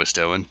Dad was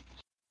doing.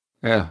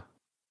 Yeah.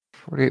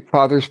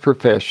 Father's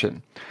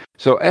profession.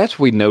 So as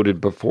we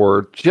noted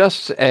before,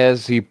 just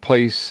as the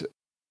place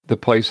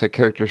a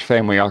character's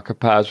family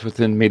occupies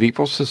within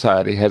medieval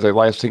society has a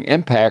lasting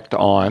impact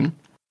on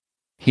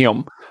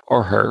him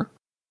or her,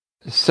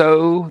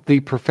 so the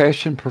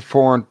profession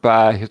performed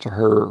by his or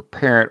her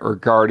parent or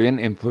guardian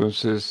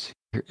influences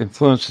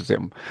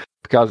them,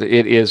 because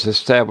it is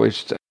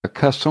established a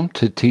custom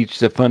to teach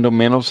the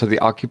fundamentals of the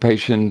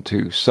occupation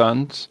to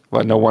sons.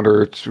 Well, no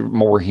wonder it's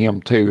more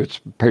him too. It's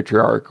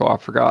patriarchal. I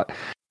forgot.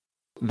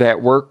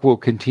 That work will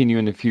continue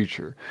in the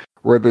future.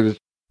 Whether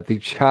the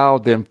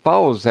child then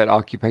follows that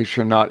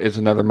occupation or not is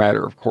another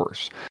matter, of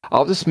course.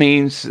 All this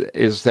means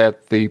is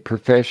that the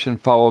profession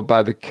followed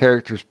by the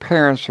character's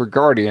parents or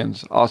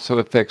guardians also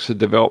affects the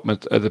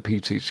development of the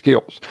PC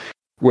skills.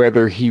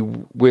 Whether he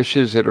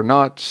wishes it or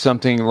not,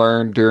 something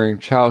learned during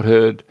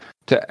childhood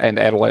and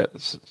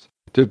adolescence.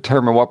 To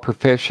determine what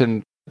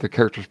profession the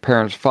character's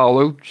parents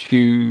follow,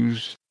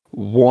 choose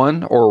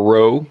one or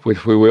row,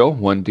 which we will,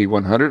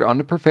 1D100, on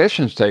the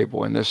professions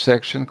table in this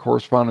section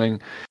corresponding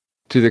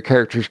to the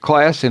character's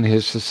class in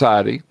his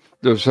society.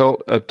 The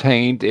result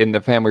obtained in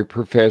the family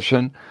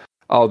profession,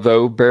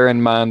 although bear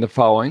in mind the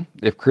following.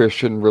 If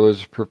Christian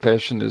religious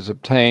profession is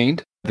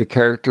obtained, the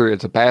character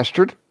is a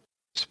bastard,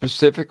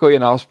 specifically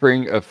an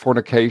offspring of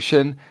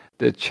fornication,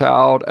 the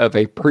child of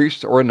a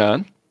priest or a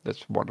nun.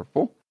 That's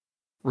wonderful.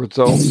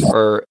 results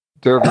are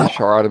dervish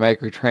are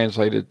automatically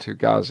translated to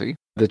Ghazi.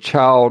 The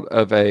child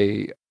of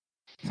a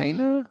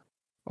Cana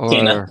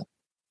or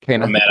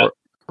Cana or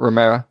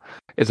Ramera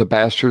is a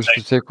bastard,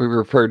 specifically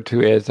referred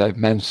to as a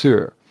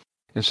Mansur.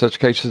 In such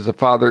cases, the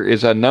father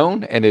is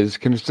unknown and it is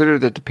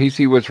considered that the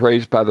PC was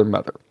raised by their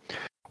mother.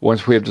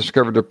 Once we have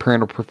discovered the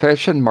parental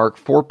profession, mark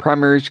 4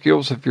 primary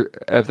skills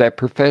of that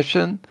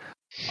profession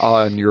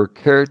on your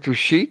character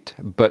sheet,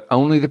 but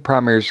only the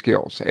primary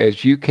skills,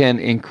 as you can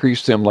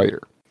increase them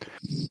later.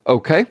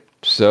 Okay,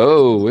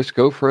 so let's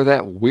go for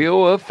that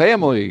Wheel of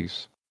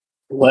Families.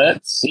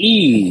 Let's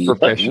see.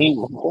 Profession. Let me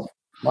roll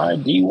my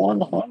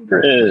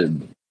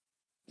D100.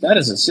 That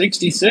is a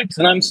 66,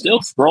 and I'm still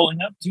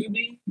scrolling up to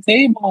the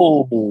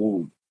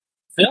table.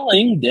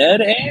 Filling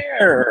dead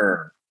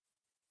air.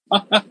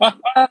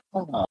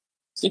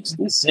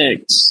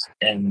 66.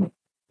 And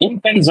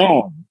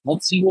Impenzone.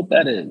 Let's see what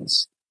that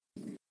is.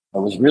 I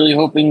was really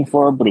hoping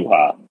for a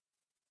Bruja.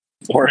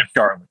 Or a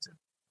Charlatan,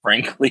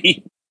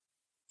 frankly.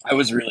 I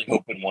was really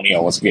hoping one of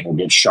y'all was going to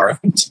get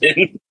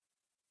Charlatan.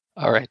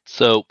 All right,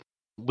 so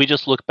we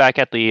just look back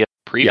at the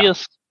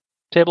previous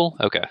table?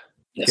 Okay.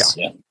 Yes,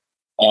 yeah.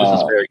 This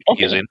is very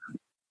confusing. Okay.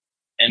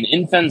 An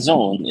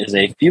Infenzone is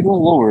a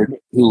feudal lord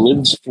who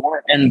lives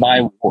for and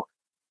by war.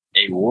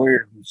 A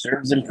warrior who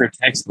serves and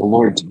protects the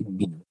lord to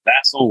be a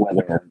vassal,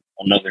 whether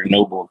another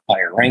noble of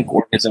higher rank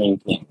or his own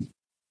king.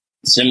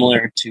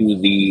 Similar to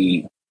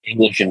the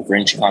English and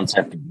French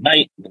concept of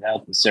knight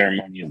without the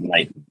ceremony of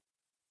knighthood.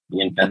 The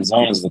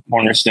Infenzone is the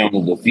cornerstone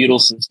of the feudal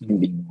system,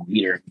 being a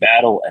leader in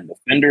battle and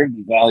defender of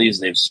the values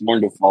they've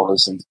sworn to follow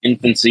since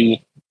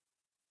infancy,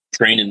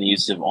 trained in the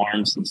use of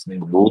arms since they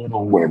were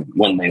little,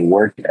 when they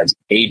worked as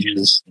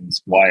pages and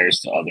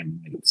squires to other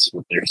knights.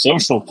 With their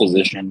social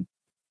position,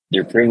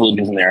 their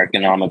privileges, and their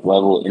economic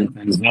level,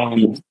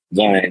 Infenzones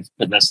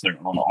possess their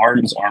own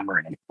arms, armor,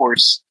 and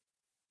horse,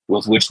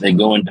 with which they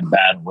go into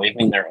battle,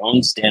 waving their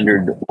own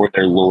standard or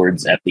their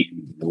lords at the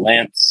end of the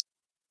lance.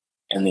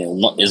 In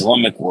the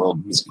Islamic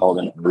world, he's called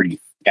an Arif,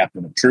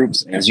 captain of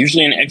troops, and is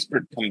usually an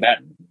expert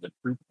combatant with a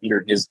troop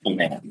under his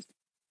command.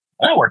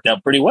 That worked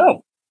out pretty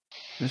well.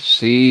 Let's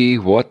see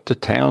what the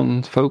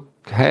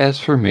townsfolk has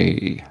for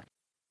me.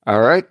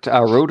 All right,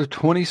 I wrote a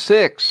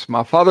 26.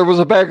 My father was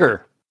a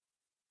beggar.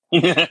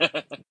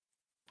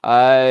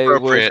 I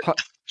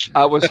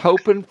was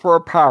hoping for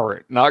a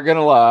pirate, not going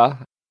to lie.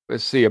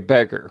 Let's see, a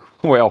beggar.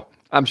 Well,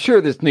 I'm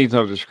sure this needs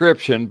no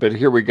description, but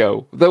here we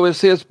go. Though it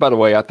says, by the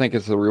way, I think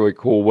it's a really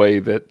cool way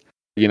that,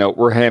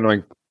 we're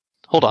handling.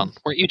 Hold on.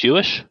 Weren't you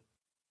Jewish?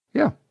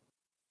 Yeah.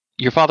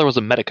 Your father was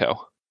a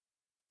medico.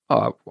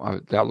 Oh,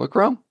 did I look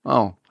wrong?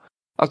 Oh,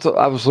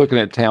 I was looking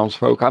at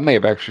townsfolk. I may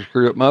have actually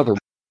screwed up my other.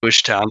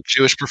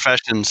 Jewish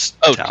professions.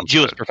 Oh,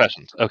 Jewish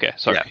professions. Okay,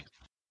 sorry.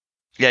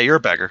 Yeah, you're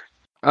a beggar.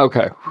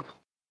 Okay.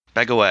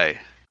 Beg away.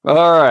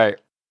 All right.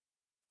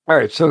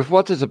 So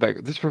what is a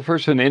beggar? This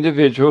refers to an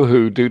individual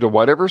who, due to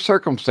whatever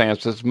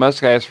circumstances,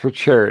 must ask for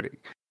charity,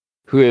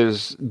 who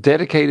is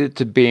dedicated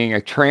to being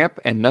a tramp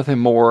and nothing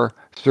more,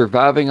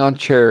 surviving on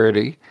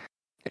charity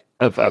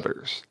of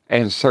others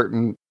and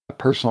certain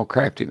personal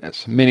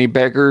craftiness. Many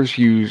beggars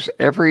use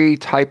every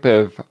type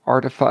of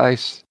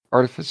artifice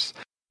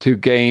to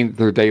gain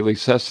their daily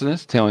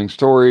sustenance, telling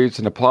stories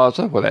in the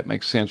plaza. Well, that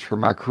makes sense for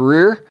my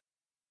career.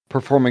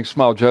 Performing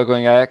small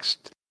juggling acts,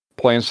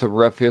 playing some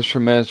rough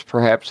instruments,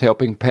 perhaps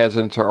helping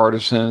peasants or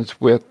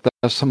artisans with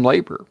some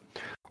labor,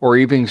 or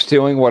even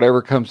stealing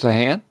whatever comes to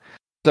hand.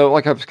 So,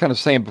 like I was kind of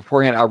saying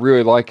beforehand, I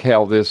really like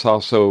how this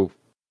also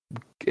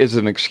is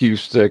an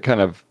excuse to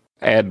kind of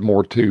add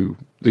more to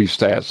these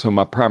stats. So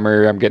my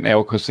primary, I'm getting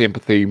eloquence,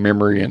 empathy,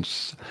 memory, and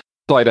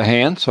sleight of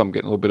hand. So I'm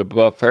getting a little bit of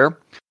buff there.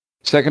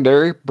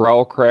 Secondary,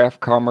 brawl,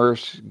 craft,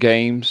 commerce,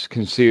 games,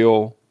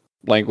 conceal,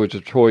 language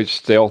of choice,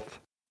 stealth.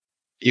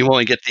 You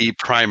only get the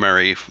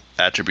primary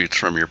attributes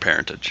from your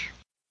parentage.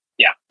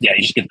 Yeah, you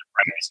just get the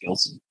primary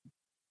skills.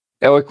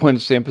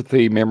 Eloquence,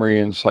 empathy, memory,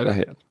 and sleight of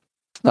hand.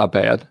 Not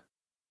bad.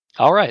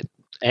 All right.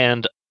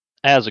 And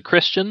as a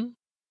Christian,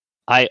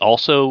 I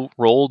also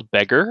rolled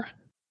beggar.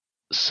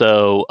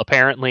 So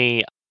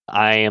apparently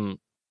I am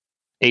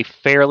a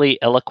fairly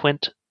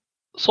eloquent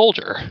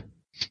soldier.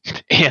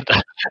 And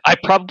I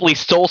probably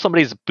stole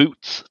somebody's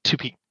boots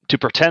to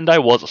pretend I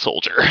was a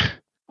soldier.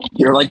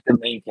 You're like the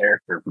main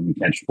character from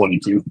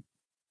Catch-22.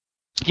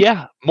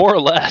 Yeah, more or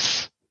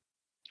less.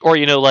 Or,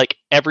 like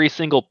every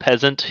single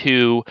peasant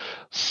who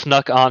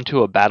snuck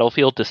onto a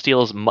battlefield to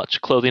steal as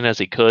much clothing as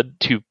he could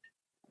to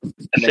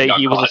say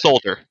he was a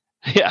soldier.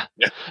 Yeah.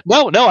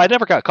 No, I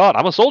never got caught.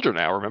 I'm a soldier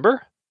now,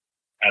 remember?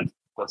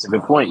 That's a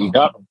good point. You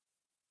got him.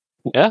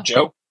 Yeah.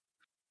 Joe?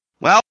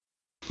 Well,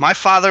 my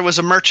father was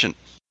a merchant.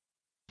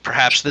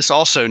 Perhaps this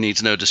also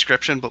needs no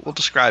description, but we'll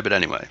describe it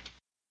anyway.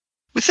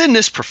 Within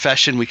this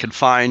profession, we can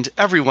find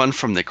everyone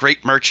from the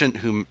great merchant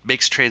who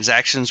makes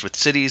transactions with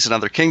cities and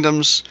other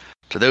kingdoms,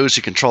 to those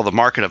who control the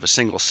market of a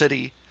single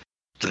city,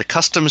 to the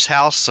customs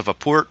house of a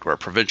port or a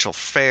provincial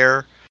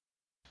fair,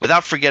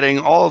 without forgetting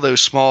all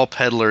those small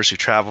peddlers who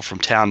travel from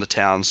town to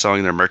town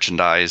selling their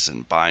merchandise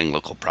and buying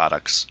local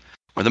products,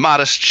 or the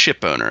modest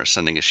ship owner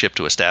sending a ship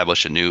to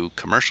establish a new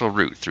commercial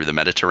route through the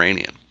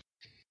Mediterranean.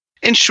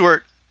 In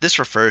short, this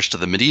refers to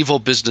the medieval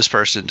business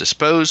person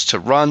disposed to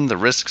run the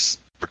risks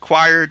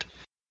required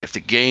if the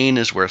gain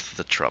is worth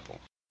the trouble.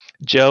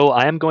 Joe,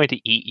 I am going to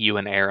eat you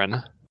and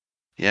Aaron.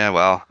 Yeah,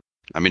 well,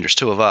 I mean, there's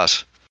two of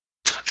us.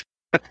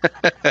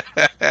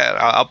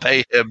 I'll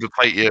pay him to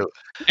fight you.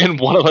 And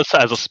one of us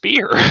has a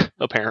spear,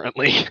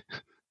 apparently.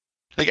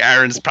 I think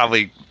Aaron's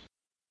probably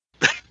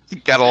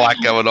got a lot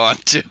going on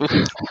too.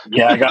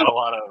 Yeah, I got a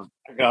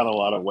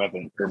lot of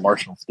weapon or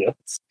martial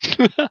skills.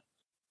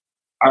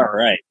 All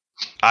right.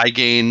 I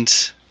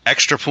gained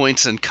extra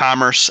points in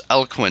commerce,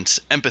 eloquence,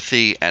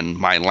 empathy, and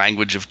my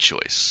language of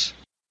choice.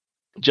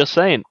 Just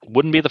saying,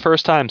 wouldn't be the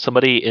first time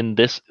somebody in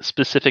this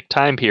specific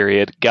time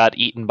period got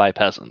eaten by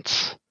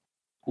peasants.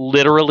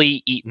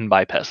 Literally eaten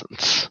by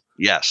peasants.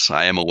 Yes,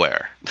 I am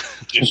aware.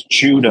 Just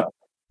chewed up.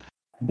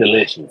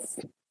 Delicious.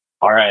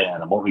 All right,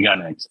 Adam, what we got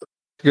next?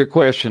 Good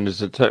question.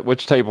 Is it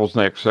which table's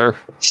next, sir?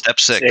 Step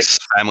 6,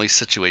 family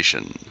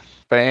situation.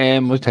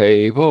 Family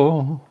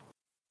table.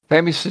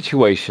 Family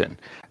situation.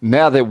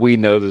 Now that we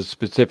know the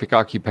specific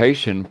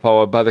occupation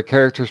followed by the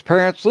character's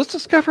parents, let's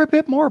discover a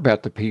bit more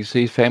about the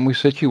PC's family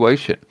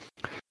situation.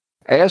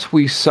 As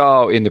we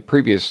saw in the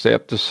previous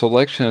step, the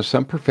selection of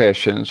some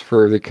professions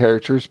for the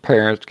character's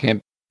parents can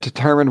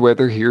determine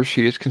whether he or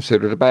she is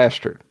considered a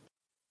bastard.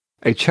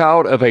 A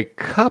child of a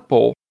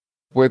couple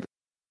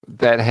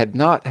that had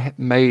not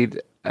made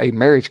a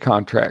marriage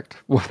contract.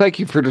 Well, thank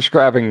you for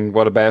describing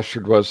what a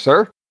bastard was,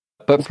 sir.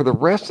 But for the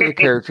rest of the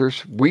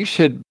characters, we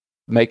should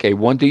make a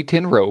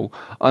 1d10 roll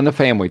on the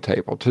family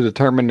table to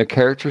determine the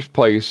character's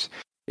place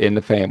in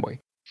the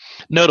family.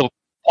 Note of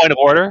point of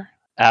order,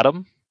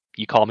 Adam,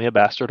 you call me a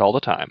bastard all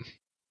the time.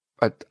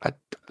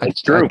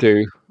 It's true. I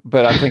do,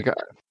 but I think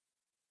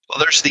Well,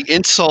 there's the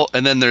insult,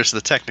 and then there's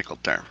the technical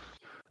term.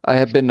 I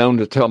have been known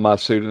to tell my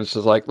students,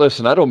 is like,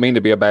 listen, I don't mean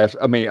to be a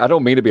bastard. I mean, I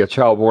don't mean to be a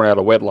child born out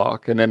of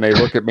wedlock. And then they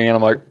look at me and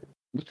I'm like,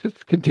 let's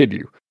just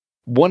continue.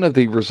 One of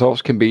the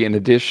results can be an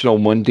additional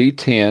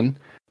 1d10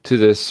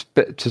 to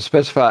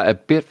specify a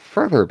bit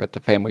further about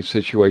the family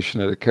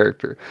situation of the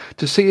character.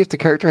 To see if the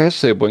character has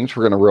siblings,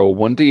 we're going to roll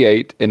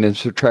 1d8 and then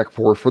subtract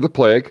 4 for the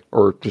plague,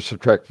 or just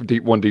subtract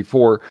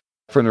 1d4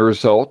 from the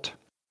result,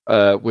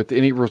 with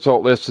any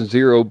result less than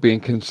 0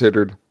 being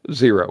considered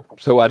 0.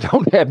 So I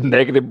don't have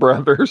negative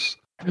brothers.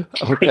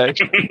 Okay.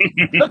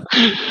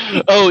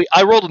 Oh,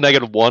 I rolled a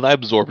 -1. I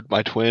absorbed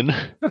my twin.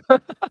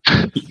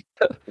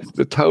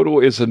 The total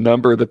is the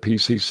number of the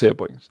PC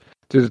siblings.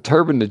 To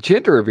determine the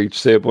gender of each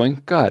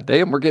sibling, god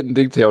damn, we're getting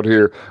detailed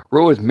here.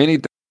 Roll as many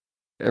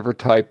ever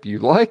type you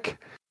like,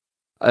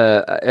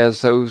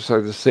 as those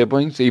are the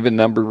siblings. Even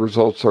numbered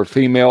results are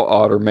female,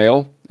 odd, or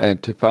male.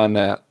 And to find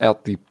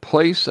out the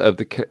place of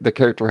the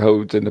character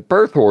holds in the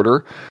birth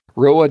order,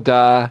 roll a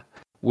die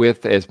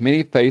with as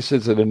many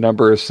faces and a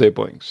number of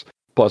siblings,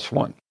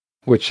 +1,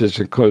 which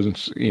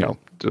includes,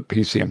 the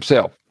PC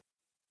himself.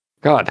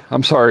 God,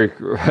 I'm sorry.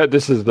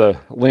 This is the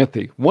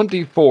lengthy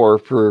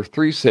 1d4 for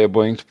 3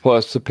 siblings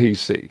plus the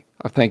PC.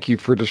 I thank you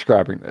for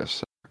describing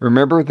this.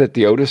 Remember that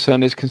the oldest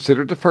son is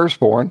considered the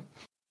firstborn.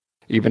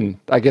 Even,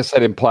 I guess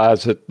that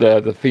implies that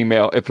the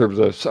female, if there's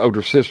an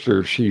older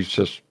sister, she's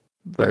just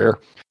there.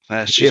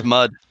 She's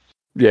mud.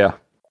 Yeah.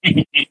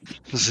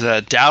 This is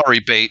a dowry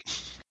bait.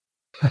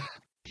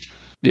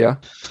 Yeah,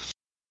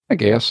 I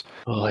guess.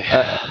 Oh,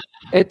 yeah.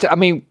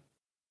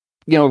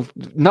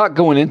 Not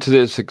going into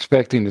this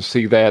expecting to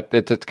see that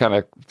kind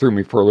of threw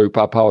me for a loop.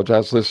 I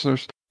apologize,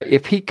 listeners.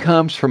 If he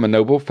comes from a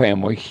noble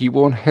family, he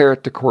will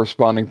inherit the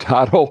corresponding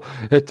title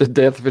at the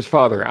death of his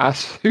father. I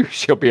assume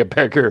she'll be a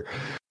beggar.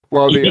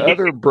 While the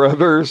other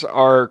brothers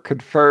are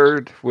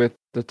conferred with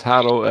the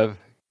title of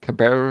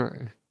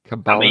Caballero.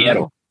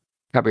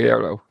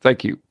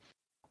 Thank you.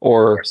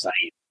 Or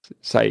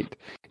Said,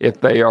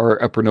 if they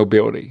are upper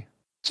nobility,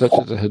 such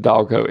as a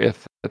Hidalgo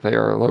if they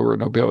are lower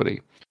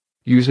nobility.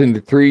 Using the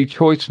 3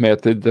 choice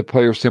method, the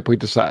player simply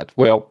decides.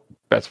 Well,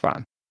 that's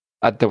fine.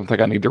 I don't think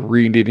I need to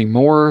read any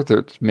more.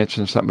 That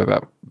mentions something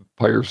about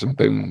players and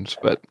boons,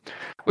 but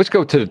let's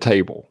go to the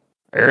table.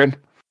 Aaron?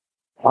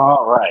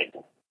 All right.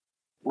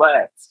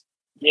 Let's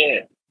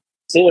get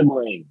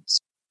siblings.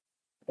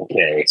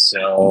 Okay,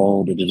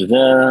 so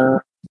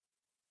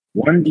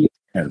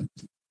 1d10.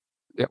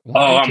 Yeah,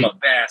 Oh, I'm a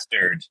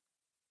bastard.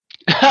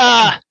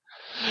 Ha!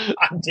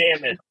 God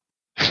damn it.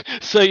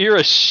 So you're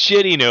a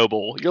shitty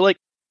noble. You're like,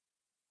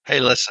 Hey,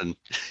 listen.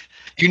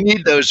 You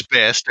need those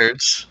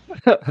bastards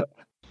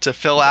to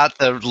fill out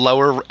the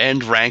lower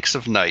end ranks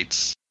of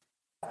knights.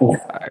 All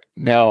right.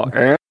 Now,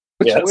 Aaron,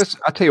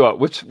 I'll tell you what,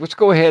 let's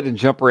go ahead and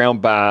jump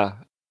around by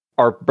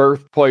our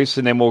birthplace,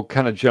 and then we'll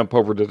kind of jump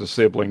over to the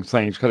sibling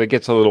things, because it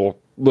gets a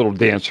little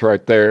dense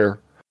right there.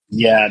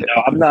 Yeah, no,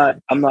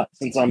 I'm not,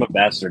 since I'm a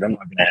bastard, I'm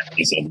not going to have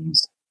any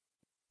siblings.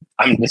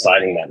 I'm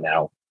deciding that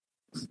now.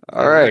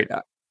 All right.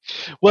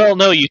 well,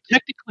 no, you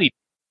technically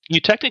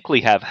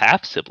have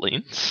half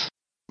siblings.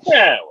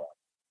 Yeah,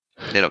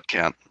 They don't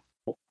count.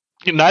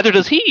 Neither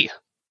does he.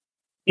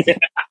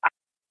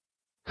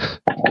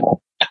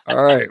 All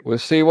All right, we'll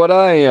see what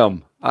I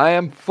am. I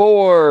am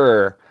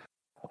 4.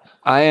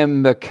 I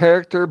am the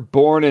character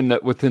born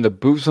within the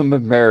bosom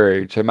of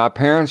marriage, and my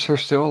parents are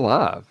still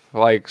alive.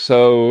 Like,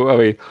 so, I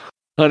mean,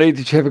 honey,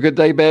 did you have a good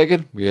day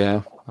begging?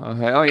 Yeah. I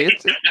mean,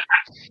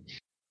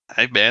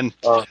 Hey, man.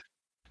 Uh,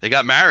 They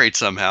got married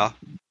somehow.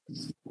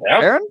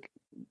 yeah. Aaron,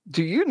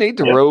 do you need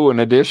to Yep. roll an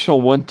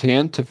additional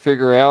 110 to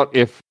figure out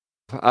if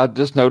I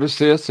just noticed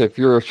this? If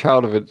you're a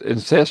child of an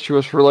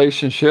incestuous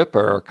relationship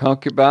or a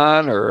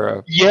concubine or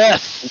a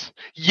Yes.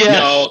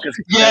 No, because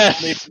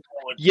Yes.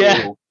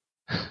 Yeah.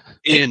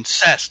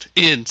 Incest.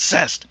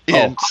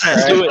 Oh,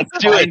 Do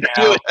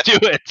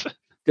it.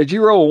 Did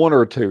you roll a 1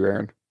 or a 2,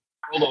 Aaron?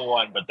 roll a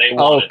 1, but they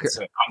want Okay. it,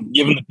 so I'm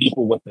giving the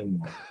people what they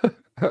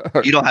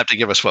want. You don't have to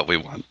give us what we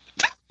want.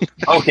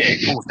 Okay,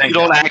 cool. Thank You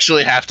don't God.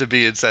 actually have to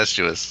be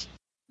incestuous.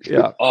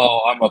 Yeah.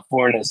 Oh, I'm a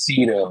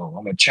fornicito.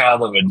 I'm a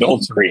child of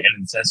adultery, an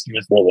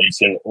incestuous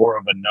relation, or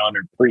of a nun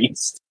or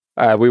priest.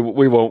 We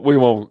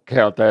won't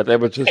count that. That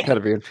was just kind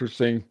of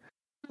interesting.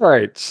 All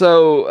right.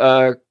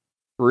 So,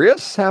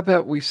 Chris, how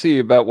about we see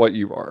about what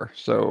you are?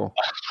 So,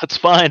 Let's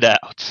find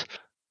out.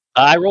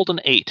 I rolled an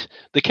 8.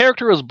 The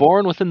character was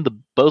born within the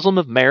bosom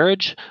of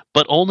marriage,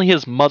 but only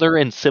his mother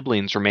and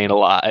siblings remain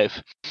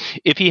alive.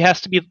 If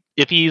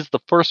he's the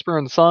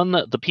firstborn son,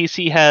 the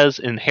PC has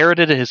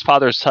inherited his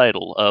father's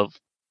title of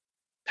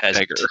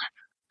Peasant.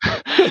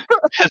 beggar.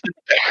 Peasant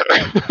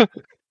beggar.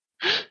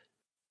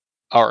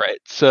 All right.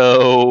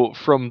 So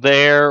from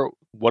there,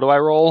 what do I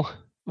roll?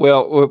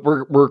 well,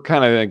 we're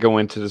kind of going to go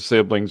into the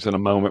siblings in a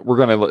moment. We're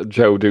going to let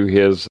Joe do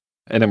his,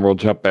 and then we'll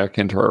jump back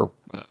into our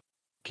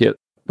kit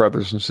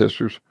brothers and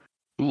sisters.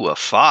 Ooh, a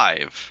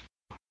 5.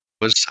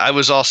 I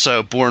was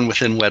also born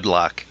within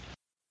wedlock.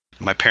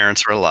 My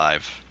parents are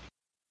alive.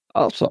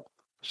 Awesome.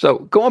 So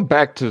going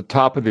back to the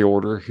top of the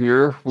order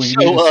here, we So,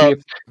 need to see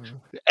if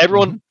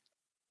Everyone,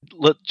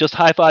 just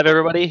high five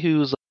everybody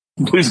who's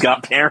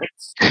got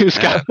parents?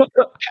 got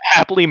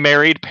happily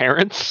married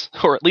parents,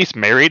 or at least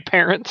married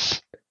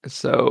parents.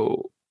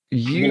 So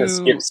I'm gonna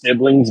skip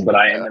siblings, but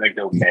I am gonna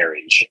go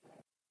marriage.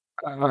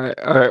 All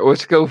right.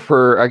 Let's go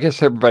for. I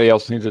guess everybody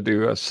else needs to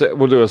do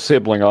we'll do a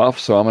sibling off.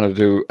 So I'm going to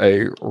do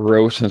a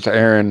row since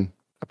Aaron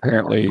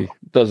apparently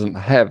doesn't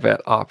have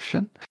that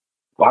option.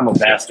 Well, I'm a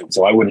bastard,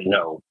 so I wouldn't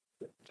know.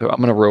 So I'm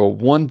going to roll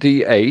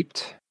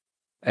 1d8,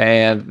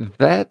 and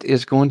that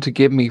is going to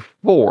give me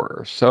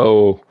 4.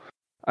 So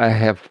I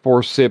have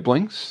 4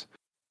 siblings.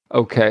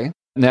 Okay.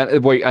 Now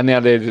wait. I now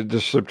did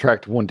just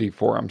subtract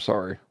 1d4. I'm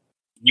sorry.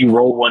 You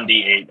roll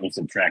 1d8 and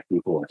subtract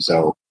d4,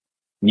 so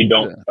you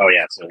don't. Yeah. Oh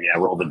yeah, so yeah,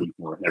 roll the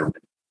d4. Never mind.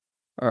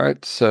 All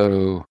right.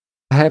 So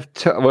I have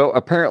well,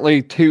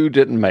 apparently 2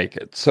 didn't make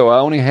it. So I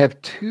only have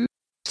 2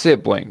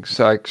 siblings.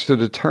 So to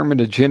determine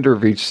the gender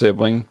of each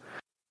sibling,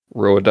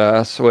 roll a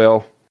dice.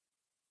 Well,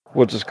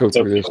 we'll just go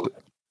through this.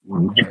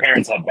 Your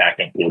parents have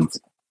backup kids.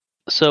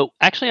 So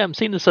actually, I'm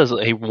seeing this as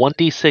a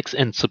 1d6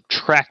 and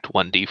subtract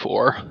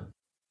 1d4.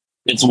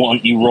 It's one.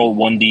 You roll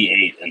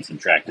 1d8 and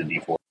subtract a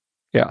d4.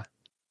 Yeah,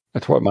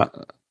 that's what my.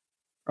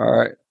 All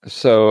right.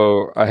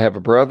 So I have a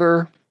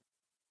brother.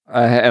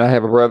 I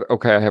have a brother.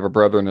 Okay, I have a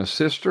brother and a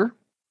sister.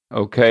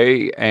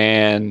 Okay,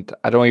 and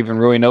I don't even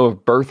really know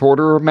if birth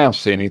order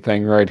amounts to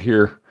anything right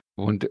here.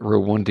 Roll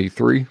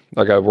 1d3.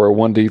 I got to roll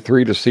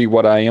 1d3 to see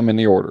what I am in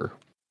the order.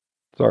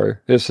 Sorry,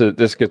 this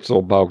gets a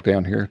little bogged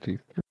down here.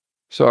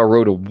 So I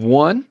wrote a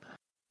 1.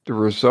 The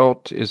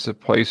result is the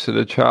place of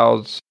the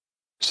child's.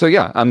 So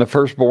yeah, I'm the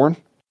firstborn,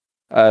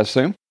 I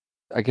assume.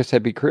 I guess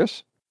that'd be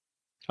Chris.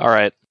 All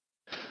right.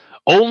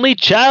 Only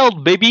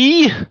child,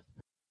 baby.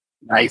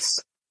 Nice.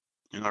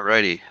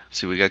 Alrighty.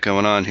 See what we got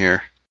going on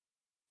here.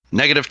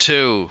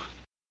 -2.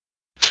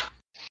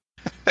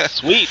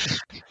 Sweet.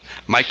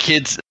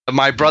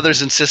 My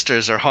brothers and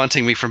sisters are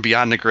haunting me from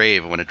beyond the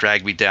grave and want to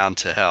drag me down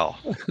to hell.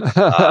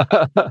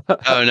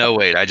 Oh, no,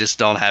 wait. I just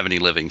don't have any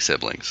living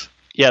siblings.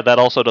 Yeah, that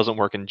also doesn't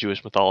work in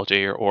Jewish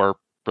mythology or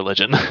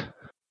religion.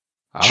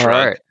 All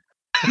right.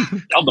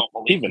 Y'all don't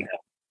believe in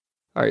hell.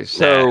 All right.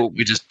 So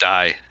we just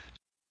die.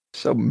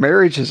 So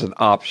marriage is an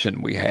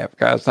option we have,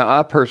 guys. Now,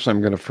 I personally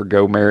am going to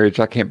forgo marriage.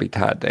 I can't be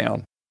tied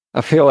down.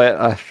 I feel that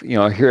I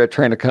hear that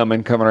train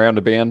coming around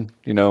the bend.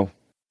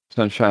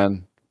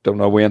 Sunshine. Don't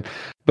know when,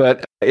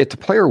 but if the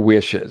player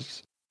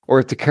wishes, or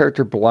if the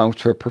character belongs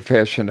to a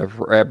profession of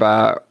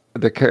rabbi,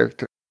 the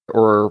character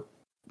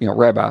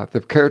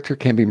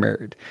can be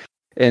married.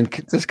 In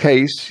this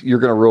case, you're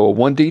going to roll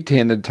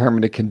 1d10 to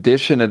determine the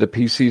condition of the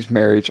PC's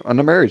marriage on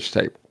the marriage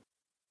table.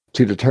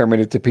 To determine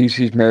if the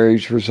PC's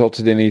marriage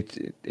resulted in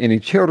any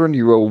children,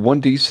 you roll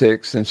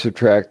 1d6 and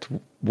subtract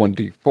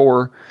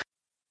 1d4.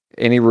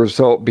 Any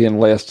result being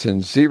less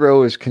than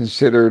 0 is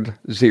considered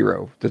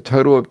 0. The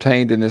total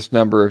obtained in this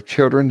number of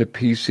children the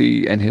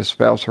PC and his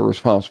spouse are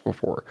responsible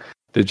for.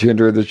 The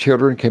gender of the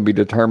children can be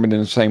determined in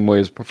the same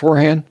way as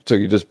beforehand. So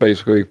you just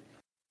basically,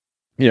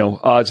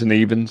 odds and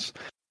evens.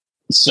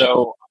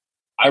 So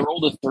I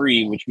rolled a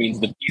 3, which means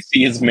the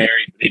PC is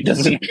married, but he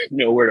doesn't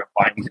know where to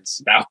find his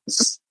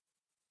spouse.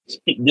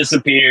 He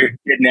disappeared,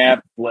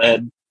 kidnapped,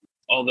 fled.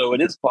 Although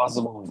it is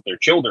possible that their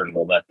children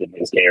were left in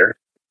his care.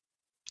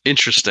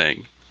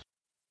 Interesting.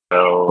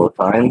 So,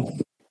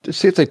 fine. Just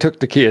see if they took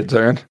the kids,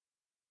 Aaron.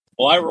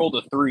 Well, I rolled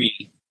a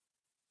 3,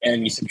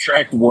 and you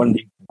subtract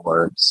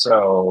 1d4,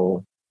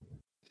 so...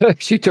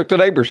 She took the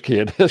neighbor's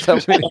kid. That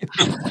sounds me.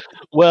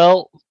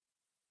 Well,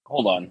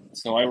 Hold on.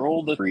 So I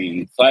rolled a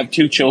 3. So I have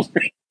 2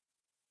 children.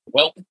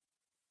 Well,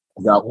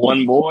 I got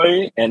 1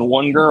 boy and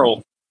 1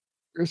 girl.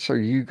 Chris, are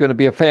you going to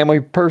be a family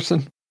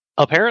person?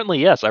 apparently,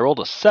 yes, I rolled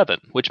a 7,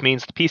 which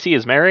means the PC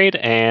is married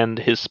and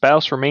his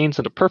spouse remains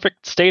in a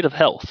perfect state of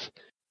health.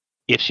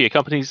 If she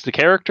accompanies the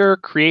character,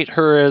 create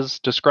her as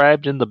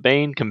described in the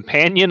Bane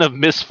Companion of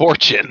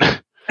Misfortune.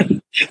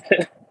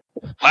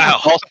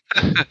 Wow.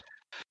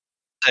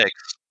 6.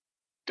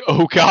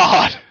 Oh,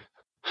 God.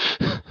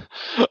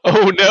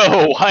 Oh,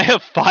 no. I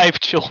have 5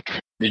 children.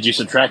 Did you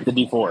subtract the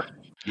d4?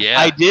 Yeah.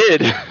 I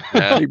did.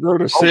 Yeah. He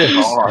wrote a 6.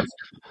 Oh, God.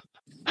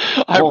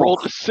 I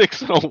rolled a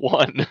 6 and a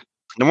 1.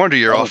 No wonder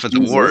you're Oh, off at the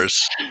Jesus.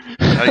 wars.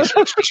 How are you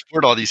supposed to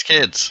support all these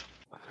kids?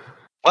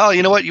 Well,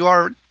 you know what? You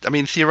are. I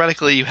mean,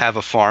 theoretically, you have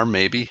a farm,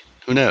 maybe.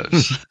 Who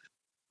knows?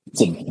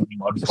 It's a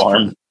mud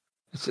farm.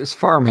 It's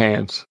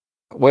farmhands.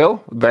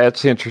 Well,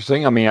 that's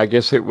interesting. I mean, I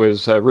guess it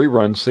was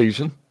rerun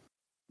season.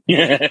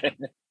 I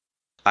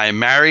am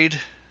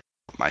married.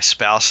 My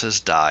spouse has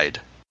died.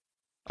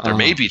 There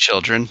may be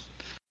children.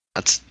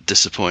 That's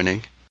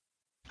disappointing.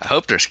 I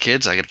hope there's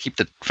kids. I got to keep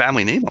the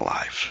family name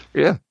alive.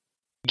 Yeah.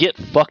 Get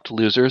fucked,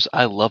 losers.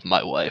 I love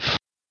my wife.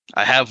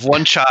 I have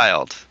 1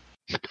 child.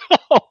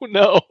 Oh,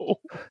 no.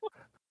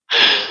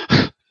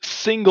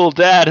 Single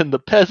dad in the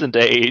peasant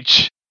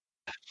age.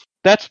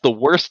 That's the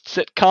worst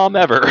sitcom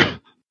ever.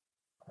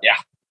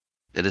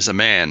 It is a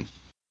man.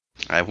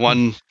 I have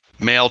 1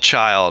 male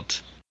child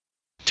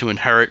to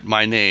inherit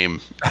my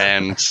name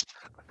and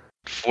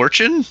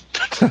fortune.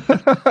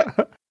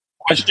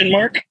 Question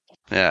mark?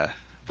 Yeah,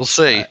 we'll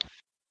see.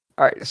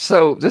 All right,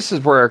 so this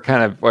is where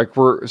kind of like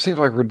it seems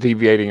like we're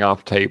deviating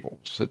off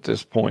tables at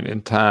this point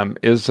in time.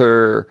 There's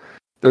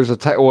a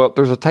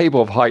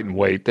table of height and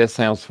weight. That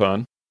sounds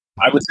fun.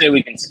 I would say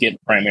we can skip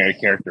primary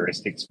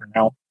characteristics for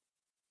now.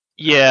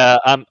 Yeah,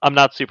 I'm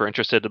not super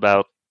interested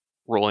about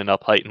rolling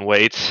up height and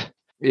weight.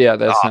 Yeah,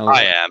 that sounds.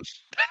 I am.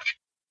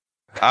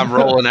 I'm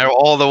rolling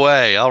all the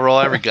way. I'll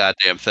roll every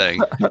goddamn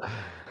thing.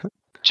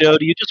 Joe,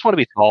 do you just want to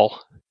be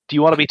tall? Do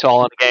you want to be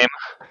tall in the game?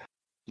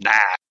 Nah,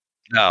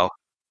 no.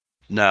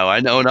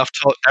 I know enough.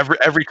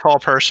 Every tall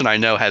person I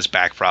know has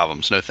back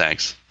problems. No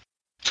thanks.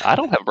 I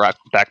don't have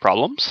back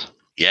problems.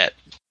 Yet.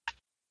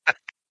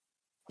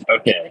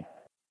 Okay.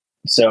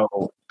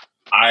 So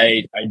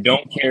I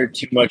don't care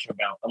too much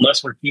about,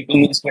 unless we're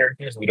keeping these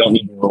characters, we don't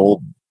need to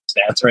roll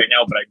stats right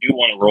now, but I do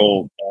want to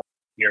roll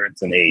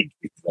appearance and age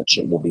because that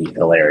shit will be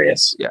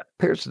hilarious. Yeah,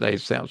 Pearson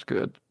age sounds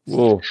good.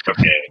 Whoa.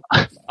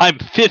 Okay. I'm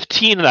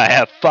 15 and I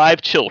have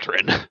 5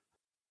 children.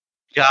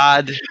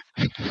 God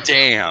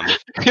damn.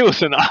 It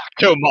was an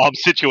Octomom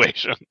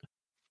situation.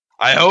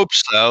 I hope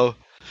so.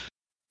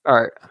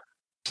 All right.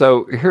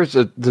 So here's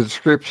the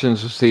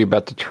descriptions to see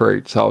about the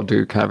traits. I'll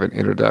do kind of an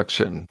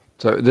introduction.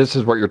 So this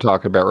is what you're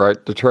talking about,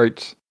 right? The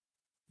traits?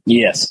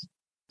 Yes.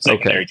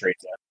 Secondary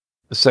traits.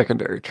 The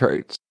secondary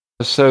traits.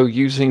 So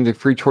using the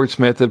free choice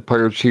method,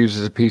 player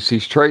chooses the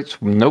PC's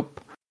traits. Nope.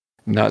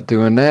 Not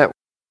doing that.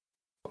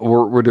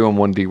 We're doing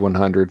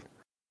 1D100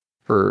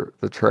 for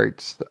the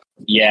traits.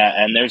 Yeah,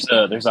 and there's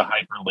a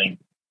hyperlink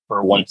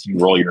for once you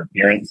roll your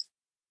appearance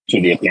to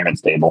the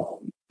appearance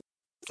table.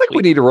 I think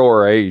we need to roll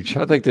our age.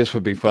 I think this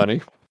would be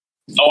funny.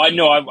 Oh, I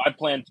know. I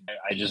planned.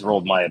 I just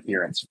rolled my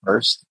appearance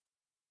first.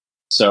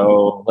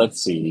 So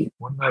let's see.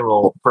 What did I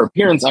roll for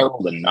appearance? I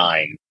rolled a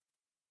 9.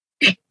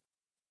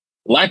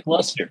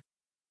 Lackluster.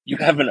 You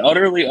have an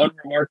utterly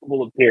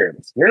unremarkable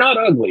appearance. You're not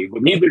ugly,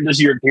 but neither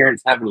does your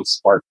appearance have any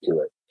spark to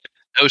it.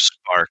 No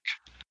spark.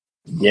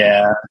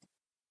 Yeah,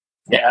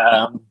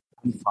 I'm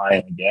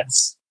fine, I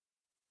guess.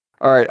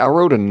 All right, I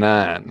wrote a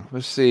 9.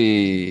 Let's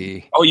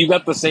see. Oh, you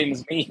got the same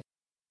as me.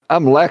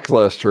 I'm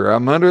lackluster.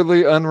 I'm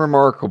utterly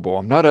unremarkable.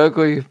 I'm not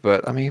ugly,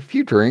 but I mean, a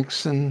few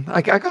drinks, and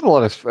I got a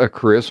lot of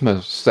charisma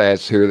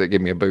stats here that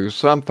give me a boost,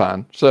 so I'm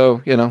fine.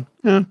 So, yeah.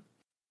 All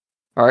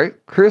right,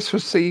 Chris,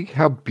 let's see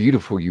how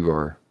beautiful you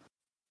are.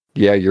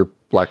 Yeah, you're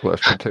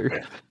lackluster too.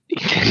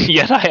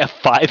 Yet I have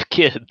 5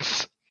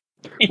 kids.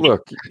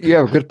 Look, you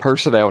have a good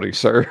personality,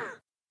 sir.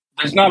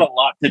 There's not a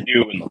lot to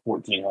do in the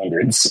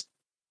 1400s.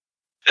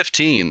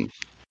 15.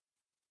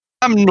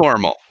 I'm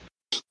normal.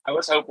 I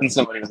was hoping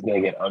somebody was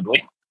going to get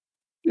ugly.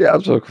 Yeah, I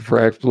was looking for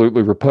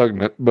absolutely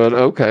repugnant, but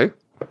okay.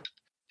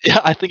 Yeah,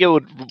 I think it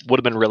would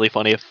have been really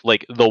funny if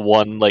like the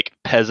one like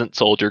peasant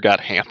soldier got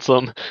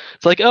handsome.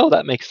 It's like, oh,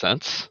 that makes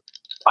sense.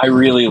 I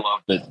really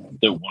love that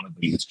one of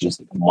them is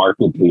just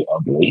markedly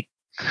ugly.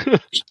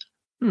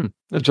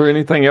 Is there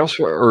anything else?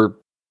 Or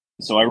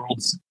So I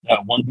rolled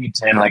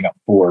 1d10 and I got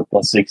 4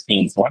 plus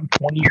 16, so I'm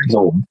 20 years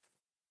old.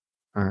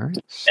 all right.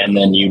 And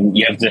then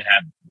you have to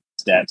have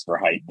stats for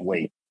height and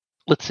weight.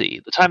 Let's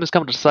see. The time has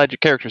come to decide your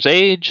character's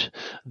age.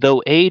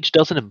 Though age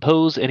doesn't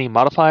impose any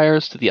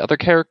modifiers to the other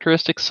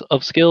characteristics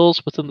of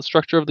skills within the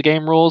structure of the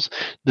game rules,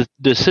 the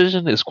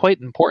decision is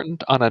quite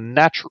important on a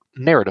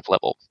narrative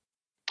level.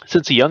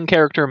 Since a young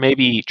character may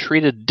be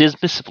treated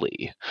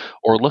dismissively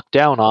or looked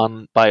down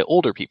on by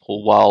older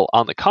people, while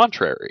on the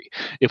contrary,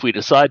 if we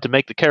decide to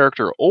make the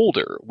character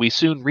older, we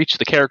soon reach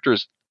the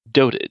character's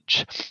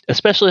dotage,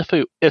 especially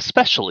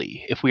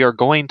if we are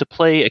going to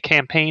play a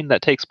campaign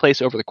that takes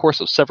place over the course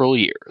of several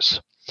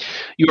years.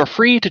 You are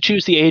free to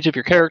choose the age of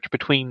your character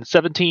between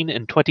 17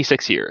 and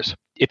 26 years.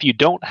 If you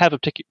don't have a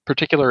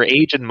particular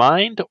age in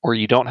mind, or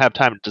you don't have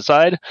time to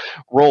decide,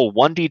 roll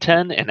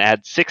 1d10 and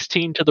add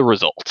 16 to the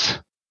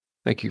result.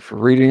 Thank you for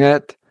reading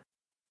that.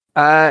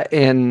 I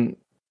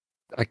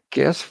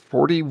guess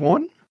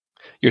 41.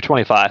 You're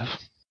 25.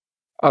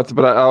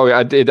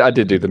 I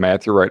did do the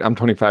math. You're right. I'm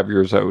 25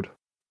 years old.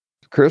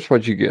 Chris,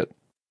 what'd you get?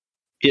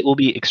 It will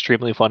be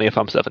extremely funny if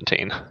I'm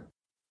 17.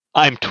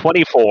 I'm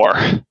 24.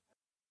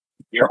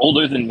 You're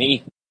older than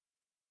me.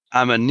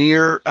 I'm a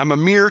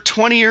mere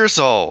 20 years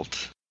old.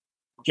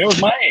 Joe's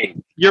my age.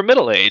 You're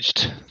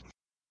middle-aged.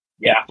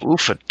 Yeah.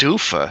 Oofa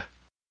doofa.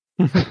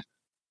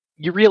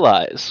 You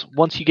realize,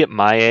 once you get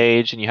my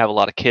age and you have a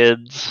lot of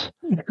kids...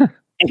 When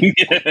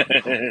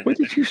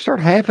did you start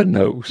having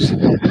those?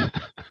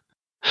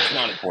 It's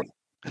not important.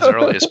 As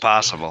early as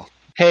possible.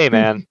 Hey,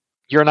 man,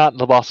 you're not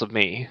the boss of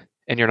me,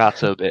 and you're not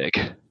so big.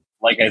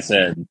 Like I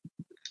said,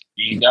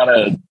 you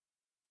gotta...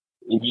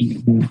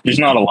 there's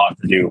not a lot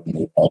to do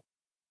in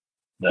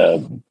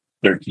the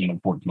 13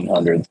 and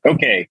 1400s.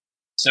 Okay,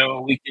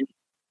 so we can...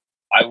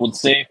 I would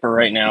say for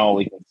right now,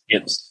 we can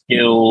skip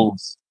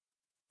skills,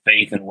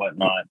 faith, and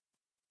whatnot.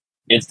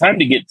 It's time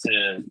to get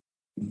to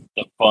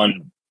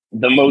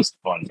the most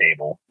fun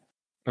table.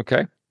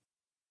 Okay.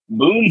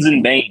 Boons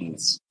and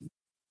Banes.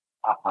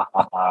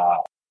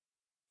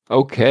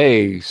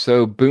 Okay,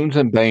 so boons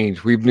and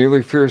banes. We've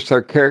nearly finished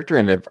our character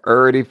and have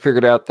already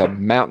figured out the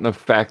mountain of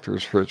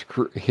factors for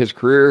his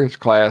career, his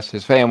class,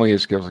 his family,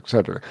 his skills,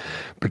 etc.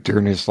 But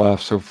during his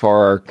life so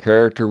far, our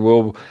character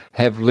will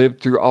have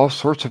lived through all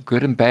sorts of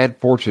good and bad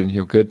fortune.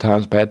 Good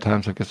times, bad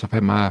times. I guess I've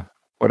had my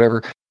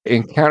whatever.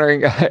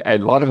 Encountering a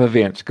lot of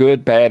events,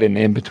 good, bad, and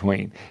in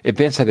between.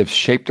 Events that have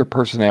shaped their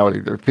personality,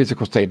 their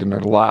physical state, and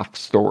their life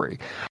story,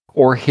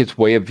 or his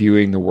way of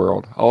viewing the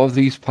world. All of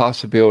these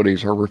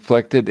possibilities are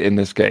reflected in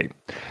this game.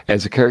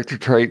 As a character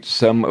traits,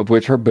 some of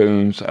which are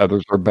boons,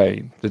 others are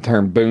bane. The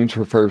term boons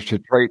refers to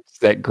traits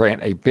that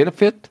grant a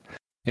benefit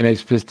in a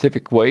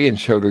specific way and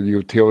show their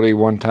utility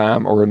one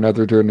time or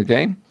another during the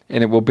game,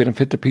 and it will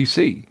benefit the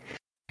PC.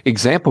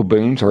 Example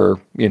boons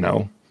are,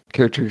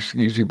 characters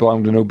usually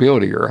belong to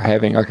nobility or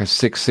having like a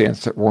sixth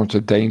sense that warns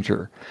of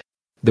danger.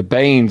 The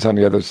banes, on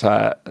the other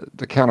side,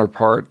 the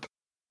counterpart,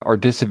 are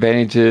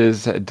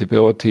disadvantages,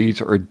 debilities,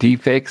 or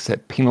defects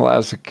that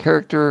penalize the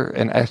character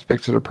and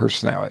aspects of their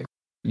personality.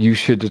 You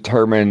should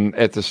determine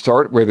at the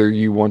start whether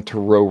you want to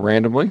roll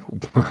randomly.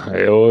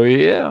 Hell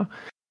yeah.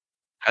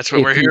 That's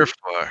what we're here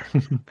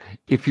for.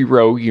 If you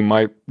roll, you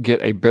might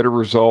get a better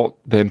result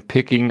than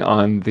picking.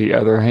 On the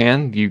other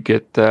hand, you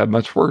get a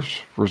much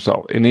worse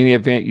result. In any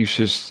event, you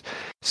should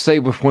stay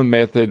with one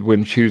method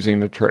when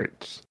choosing the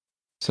traits.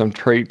 Some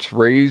traits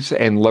raise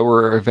and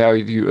lower a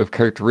value of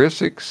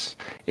characteristics.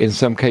 In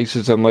some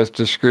cases, unless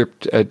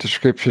a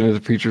description of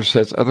the feature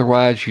says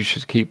otherwise, you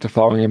should keep the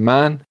following in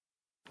mind.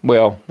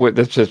 Well,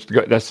 that's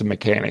the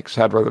mechanics.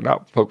 I'd rather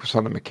not focus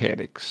on the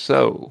mechanics.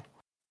 So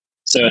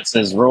it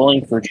says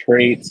rolling for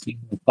traits.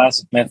 Using the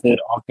classic method,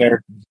 all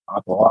characters in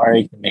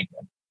Aquelarre can make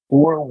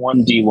 4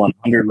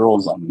 1d100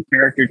 rolls on the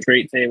character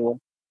trait table,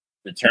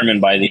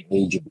 determined by the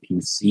age of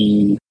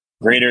PC.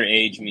 Greater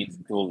age means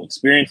the tool will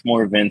experience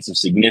more events of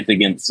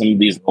significance. Some of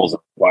these rolls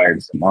are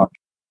required so much.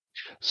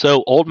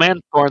 So Old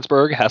Man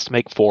Thornsburg has to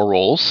make 4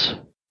 rolls.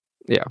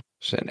 Yeah.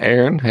 So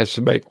Aaron has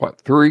to make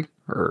 3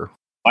 or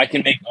I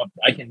can make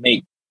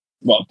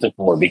up to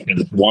 4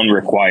 because 1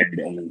 required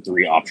and then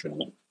 3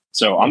 optional.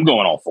 So I'm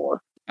going all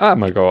 4. I'm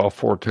gonna go all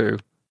 4 too.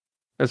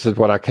 This is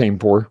what I came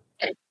for.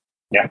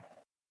 Yeah.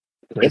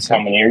 Chris, how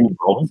many are you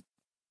rolling?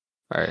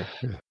 All right.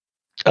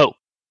 Oh,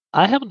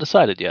 I haven't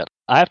decided yet.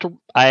 I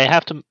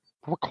have to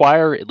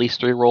require at least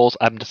 3 rolls.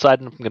 I'm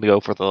deciding if I'm going to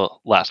go for the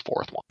last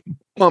 4th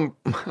one.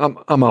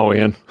 I'm all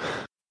in.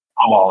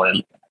 I'm all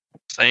in.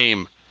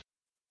 Same.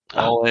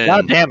 All in.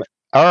 God damn it!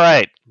 All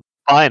right,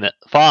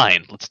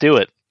 fine. Let's do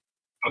it.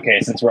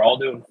 Okay, since we're all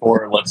doing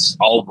 4,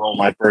 I'll roll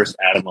my first.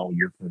 Adam, roll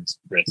your first,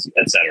 Chris,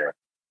 etc.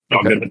 All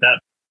Okay. good with that?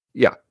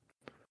 Yeah.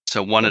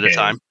 So one at a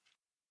time?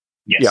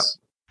 Yes.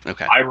 Yeah.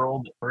 Okay. I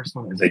rolled the first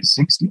one as a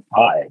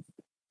 65,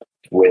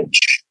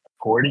 which,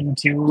 according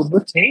to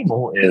the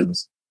table,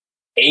 is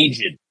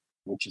aged,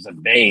 which is a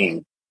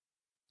bane.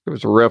 It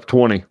was a rough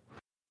 20.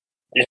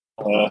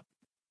 The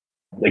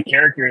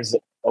character is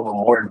of a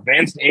more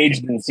advanced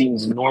age than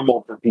seems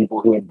normal for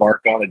people who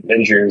embark on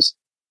adventures,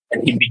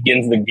 and he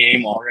begins the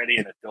game already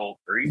an adult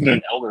or even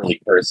an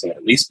elderly person,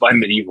 at least by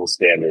medieval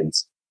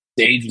standards.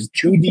 His age is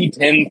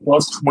 2d10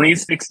 plus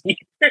 26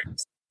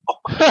 years.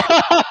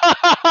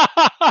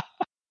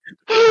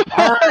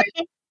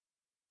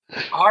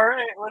 All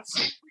right, let's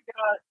see what we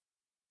got.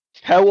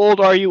 How old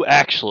are you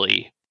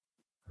actually?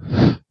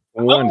 How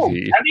do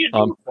you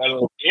do,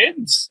 fellow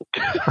kids?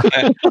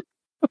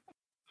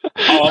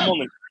 I'm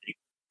only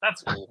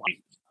That's cool.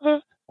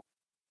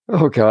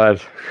 Oh, God.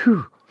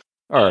 Whew.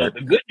 All right.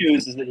 The good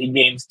news is that he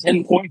gains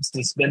 10 points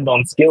to spend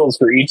on skills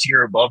for each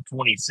year above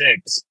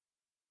 26,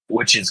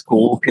 which is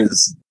cool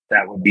because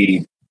that would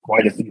be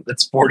quite a few.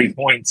 That's 40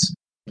 points.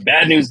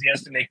 Bad news, he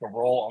has to make a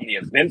roll on the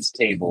events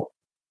table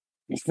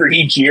for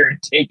each year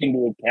and take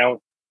into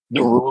account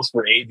the rules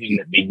for aging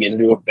that begin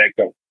to affect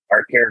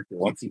our character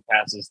once he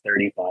passes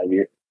 35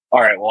 years.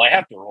 All right, well, I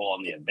have to roll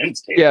on the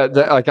events table. Yeah,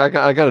 I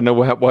got to know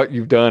what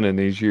you've done in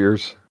these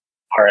years.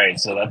 All right,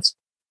 so that's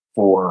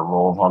 4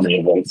 rolls on the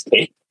events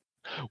table.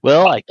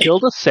 Well, I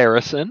killed a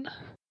Saracen.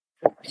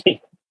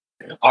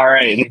 All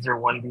right, these are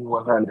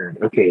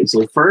 1v100. Okay,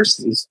 so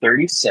first is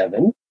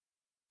 37.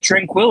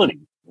 Tranquility.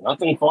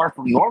 Nothing far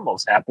from normal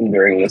has happened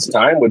during this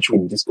time, which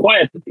would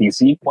disquiet the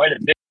PC quite a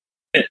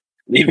bit,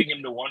 leaving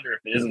him to wonder if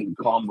it isn't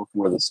the calm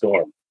before the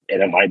storm.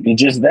 And it might be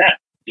just that.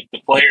 If the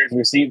players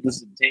receive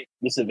this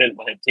event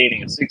by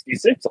obtaining a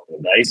 66 on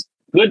the dice,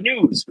 good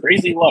news,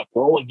 crazy luck,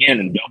 roll again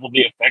and double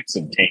the effects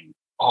obtained.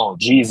 Oh,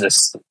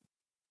 Jesus.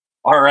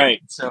 All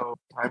right, so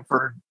time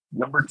for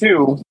number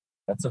 2.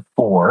 That's a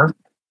 4.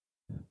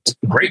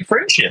 Great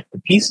friendship.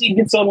 The PC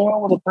gets on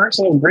well with a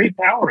person of great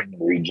power in the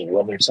region,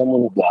 whether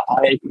someone with a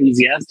high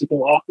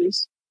ecclesiastical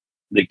office,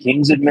 the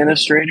king's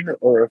administrator,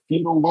 or a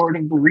feudal lord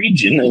of the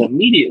region, and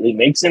immediately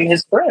makes him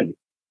his friend.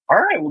 All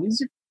right, well,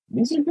 these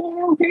are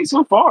going okay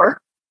so far.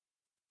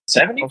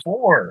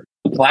 74.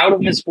 The cloud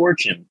of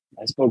misfortune.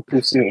 I spoke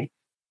too soon.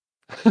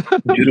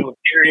 Due to a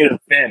period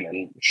of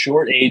famine,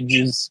 short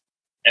ages,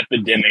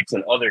 epidemics,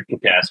 and other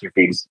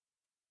catastrophes,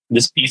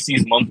 this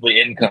PC's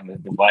monthly income is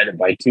divided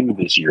by 2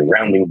 this year,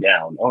 rounding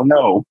down. Oh,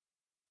 no.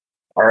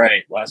 All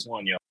right, last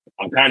one, yo.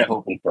 I'm kind of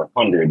hoping for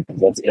 100,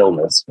 because that's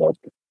illness, but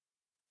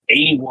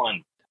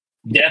 81.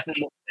 Death in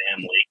the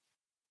family.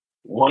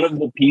 One of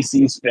the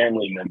PC's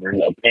family members,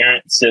 a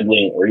parent,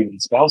 sibling, or even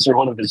spouse, or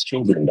one of his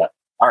children died.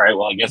 All right,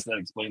 well, I guess that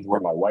explains where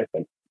my wife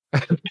is.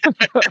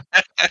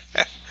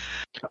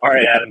 All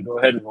right, Adam, go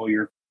ahead and roll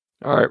your...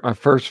 All right, my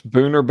first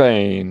boon or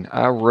bane.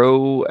 I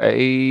roll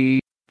a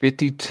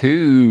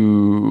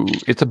 52.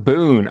 It's a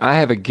boon. I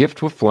have a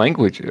gift with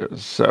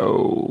languages.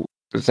 So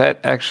does that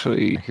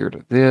actually adhere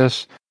to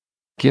this?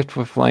 Gift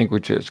with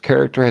languages.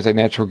 Character has a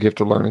natural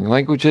gift of learning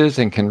languages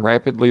and can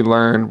rapidly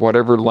learn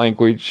whatever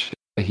language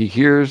he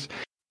hears.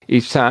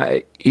 Each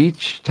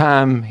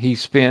time he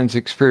spends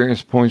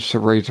experience points to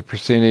raise a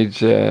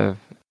percentage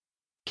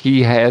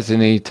he has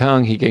in a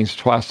tongue, he gains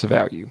twice the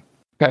value.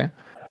 Okay.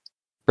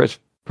 That's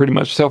pretty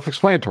much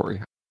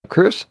self-explanatory.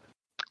 Chris?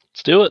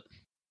 Let's do it.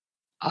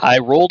 I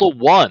rolled a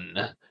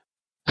 1.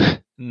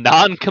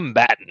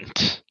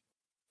 Non-combatant.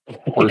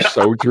 Worst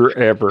soldier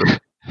ever.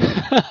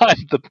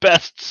 I'm the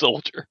best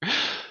soldier.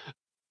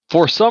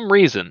 For some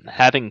reason,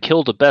 having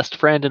killed a best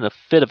friend in a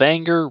fit of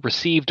anger,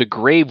 received a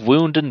grave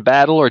wound in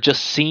battle, or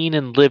just seen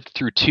and lived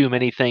through too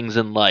many things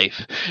in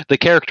life, the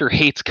character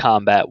hates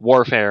combat,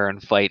 warfare,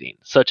 and fighting,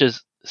 such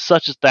as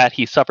that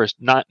he suffers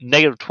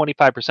negative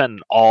 25% in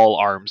all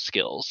armed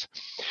skills.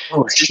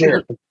 Oh,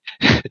 shit.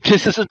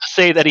 This isn't to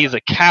say that he's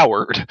a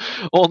coward,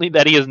 only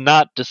that he is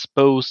not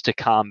disposed to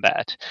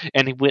combat,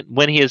 and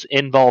when he is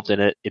involved in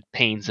it, it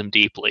pains him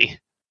deeply.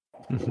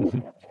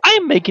 I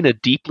am making a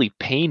deeply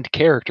pained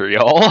character,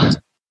 y'all.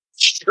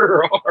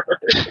 Sure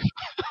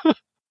are.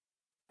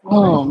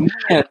 Oh,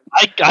 man.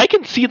 I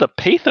can see the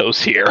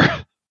pathos here.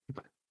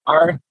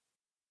 All right.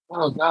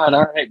 Oh, God.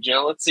 All right,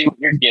 Joe. Let's see what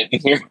you're getting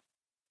here.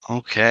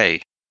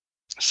 Okay.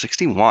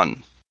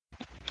 61.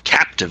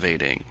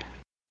 Captivating.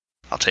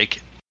 I'll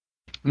take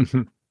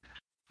it.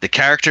 The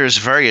character is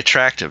very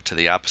attractive to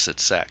the opposite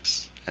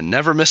sex and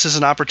never misses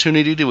an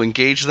opportunity to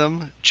engage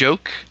them,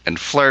 joke, and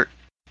flirt,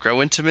 grow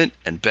intimate,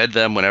 and bed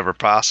them whenever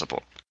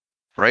possible.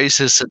 Raise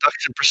his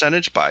seduction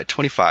percentage by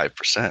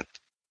 25%.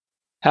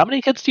 How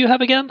many kids do you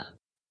have again?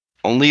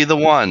 Only the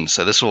 1,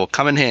 so this will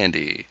come in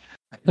handy.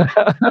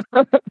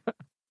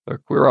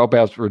 Look, we're all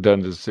about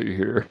redundancy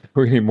here.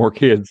 We need more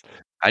kids.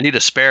 I need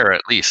a spare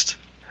at least.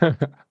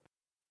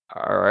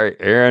 All right,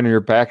 Aaron, you're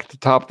back at the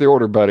top of the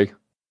order, buddy.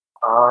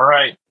 All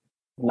right.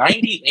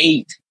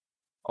 98.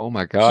 Oh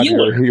my God,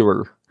 Healer. You're a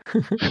healer.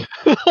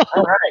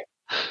 All right.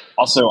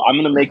 Also, I'm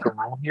going to make a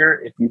rule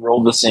here. If you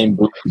roll the same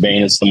book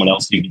bane as someone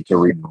else, you get to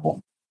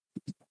re-roll.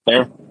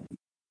 Fair?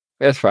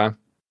 That's fine.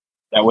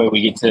 That way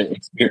we get to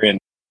experience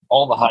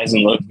all the highs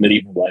and lows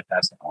medieval life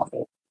has to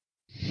offer.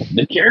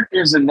 The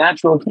character is a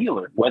natural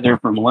healer, whether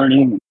from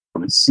learning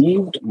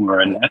received or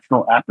a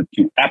natural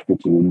aptitude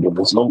to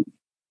result.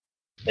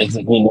 As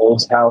he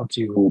knows how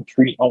to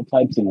treat all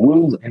types of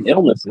wounds and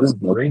illnesses,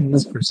 raising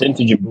this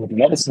percentage of both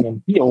medicine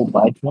and heal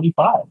by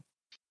 25.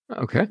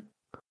 Okay.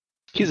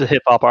 He's a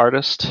hip-hop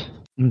artist.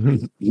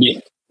 Yeah.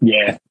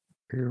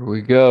 Here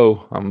we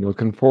go. I'm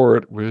looking for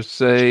it. We'll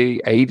say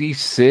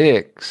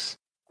 86.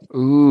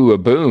 Ooh, a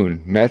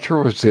boon.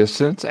 Natural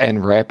resistance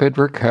and rapid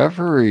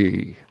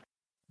recovery.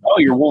 Oh,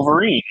 you're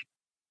Wolverine.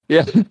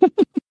 Yeah.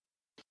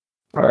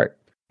 All right.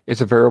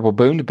 It's a variable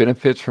boon that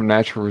benefits from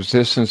natural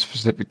resistance,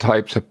 specific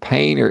types of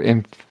pain or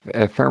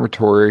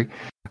inflammatory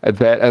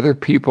that other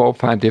people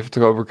find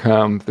difficult to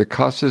overcome. The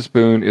cost of this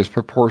boon is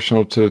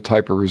proportional to the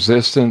type of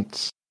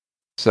resistance.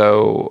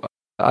 So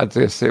I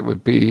guess it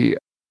would be,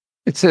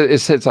 it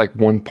says like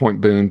 1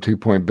 point boon, 2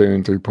 point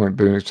boon, 3 point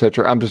boon,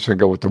 etc. I'm just going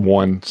to go with the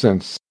 1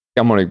 since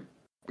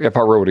if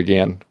I roll it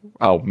again,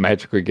 I'll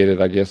magically get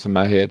it, I guess, in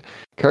my head.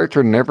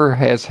 Character never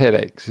has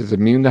headaches, is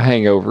immune to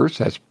hangovers,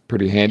 that's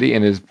pretty handy,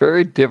 and is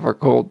very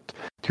difficult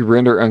to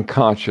render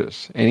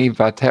unconscious. Any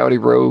vitality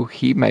roll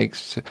he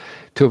makes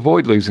to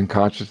avoid losing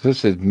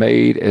consciousness is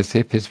made as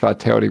if his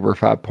vitality were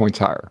 5 points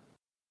higher.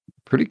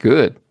 Pretty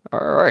good.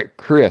 All right,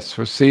 Chris,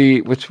 let's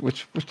see, let's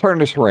turn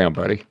this around,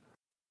 buddy.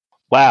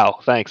 Wow,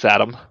 thanks,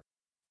 Adam.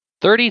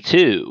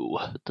 32.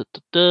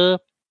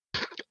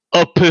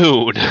 A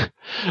boon.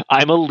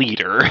 I'm a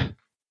leader.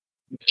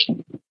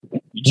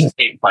 You just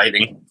hate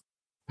fighting.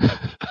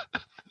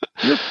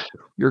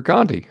 You're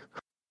Gandhi.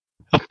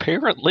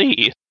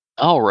 Apparently.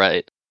 All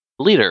right.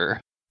 Leader.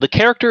 The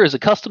character is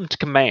accustomed to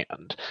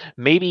command.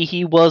 Maybe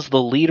he was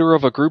the leader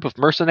of a group of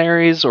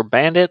mercenaries or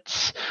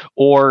bandits,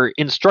 or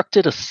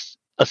instructed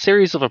a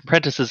series of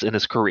apprentices in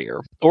his career.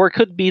 Or it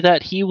could be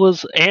that he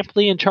was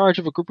amply in charge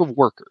of a group of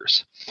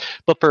workers.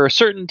 But for a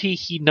certainty,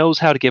 he knows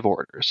how to give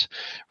orders.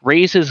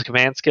 Raise his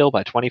command skill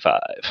by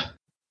 25.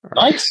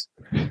 Nice.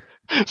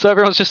 So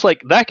everyone's just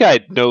like, that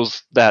guy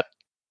knows that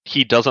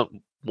he doesn't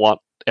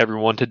want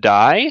everyone to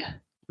die.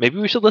 Maybe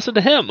we should listen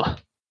to him.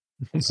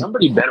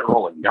 Somebody better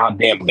roll a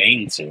goddamn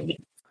Bane soon.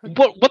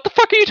 What the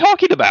fuck are you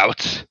talking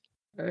about?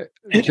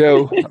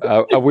 Joe,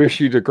 I wish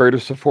you the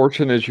greatest of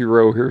fortune as you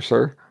row here,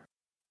 sir.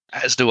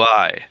 As do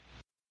I.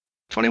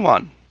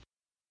 21.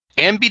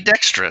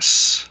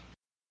 Ambidextrous.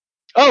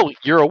 Oh,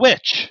 you're a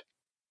witch.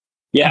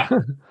 Yeah.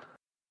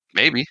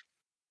 Maybe.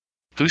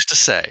 Who's to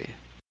say?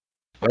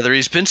 Whether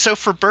he's been so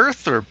for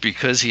birth or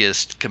because he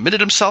has committed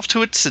himself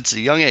to it since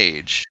a young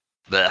age.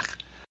 Blech.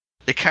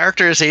 The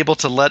character is able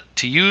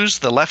to use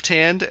the left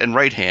hand and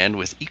right hand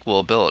with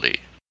equal ability,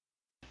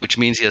 which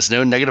means he has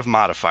no negative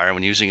modifier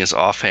when using his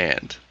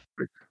offhand.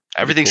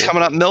 Everything's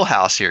coming up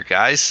Millhouse here,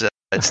 guys.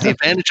 It's the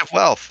advantage of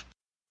wealth.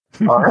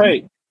 All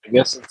right. I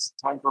guess it's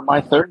time for my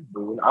third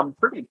boon. I'm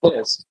pretty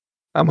pissed.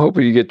 I'm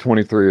hoping you get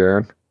 23,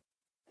 Aaron.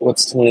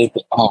 What's 20?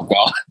 Oh,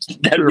 God.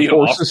 That'd be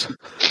horses. awesome.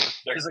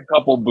 There's a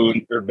couple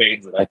boons or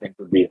banes that I think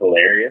would be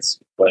hilarious,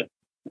 but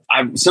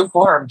I'm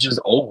just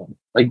old.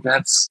 Like,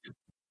 that's...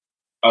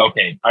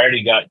 Okay, I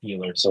already got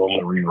healer, so I'm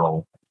going to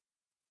re-roll.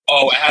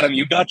 Oh, Adam,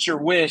 you got your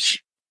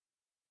wish.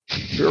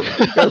 You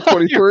got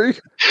 23?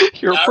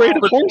 You're afraid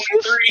of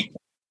horses?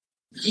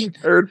 23.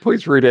 Aaron,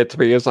 please read that to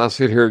me as I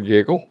sit here and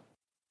giggle.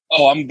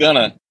 Oh, I'm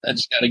gonna. I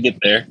just gotta get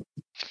there.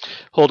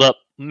 Hold up.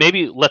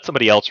 Maybe let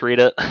somebody else read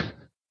it.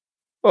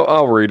 Well,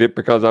 I'll read it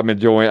because I'm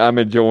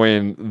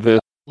enjoying this.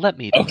 Let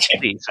me, Okay.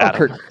 please,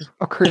 Adam.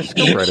 Chris,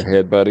 go right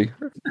ahead, buddy.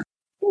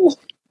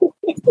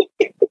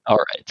 All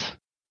right.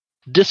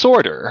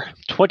 Disorder,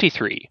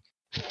 23.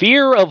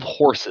 Fear of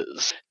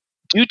horses.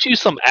 Due to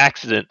some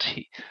accident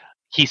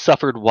he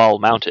suffered while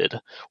mounted,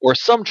 or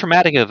some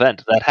traumatic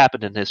event that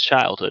happened in his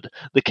childhood,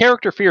 the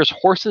character fears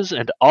horses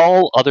and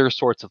all other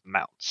sorts of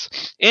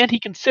mounts, and he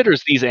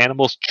considers these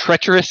animals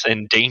treacherous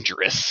and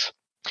dangerous.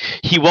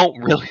 He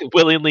won't really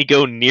willingly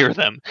go near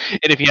them,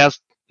 and if he has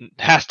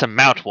to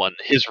mount one,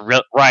 his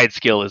ride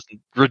skill is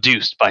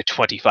reduced by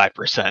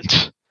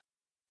 25%.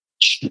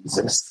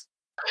 Jesus.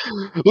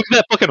 Look at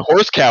that fucking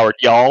horse coward,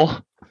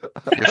 y'all.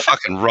 You're a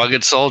fucking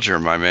rugged soldier,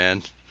 my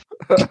man.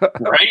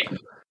 Right?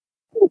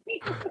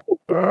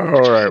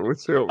 All right,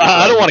 let's see.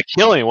 I don't want to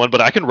kill anyone,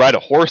 but I can ride a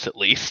horse at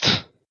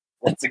least.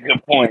 That's a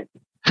good point.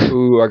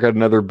 Ooh, I got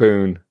another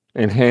boon.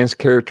 Enhanced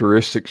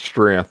characteristic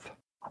strength.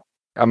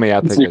 I mean,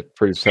 I think it's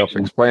pretty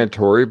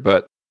self-explanatory,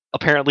 but...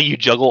 Apparently you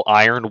juggle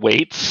iron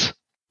weights.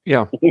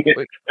 Yeah.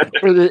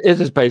 It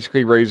just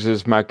basically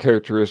raises my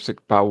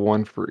characteristic by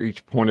 1 for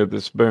each point of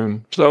this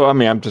boon. So, I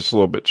mean, I'm just a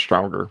little bit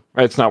stronger.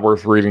 It's not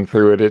worth reading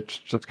through it. It's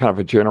just kind of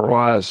a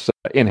generalized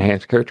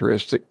enhanced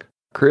characteristic.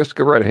 Chris,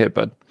 go right ahead,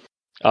 bud.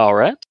 All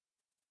right.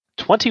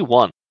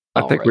 21.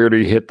 I think we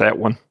already hit that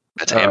one.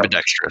 That's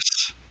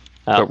ambidextrous.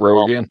 But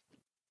roll again.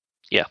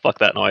 Yeah, fuck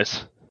that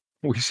noise.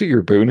 We see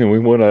your boon and we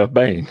want a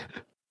bane.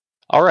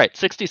 All right,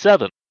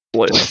 67.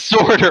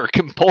 Disorder,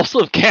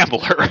 compulsive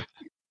gambler.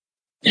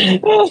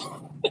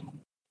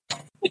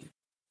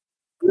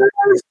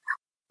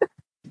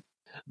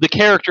 The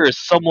character is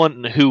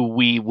someone who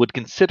we would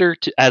consider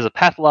as a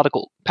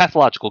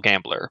pathological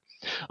gambler.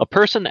 A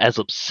person as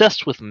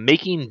obsessed with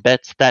making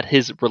bets that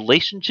his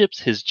relationships,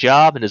 his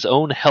job, and his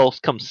own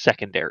health come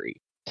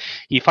secondary.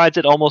 He finds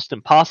it almost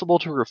impossible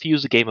to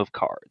refuse a game of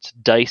cards,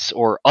 dice,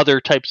 or other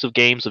types of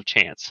games of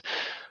chance,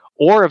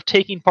 or of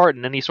taking part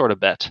in any sort of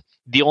bet.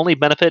 The only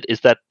benefit is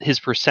that his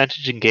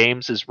percentage in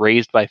games is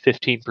raised by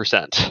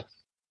 15%.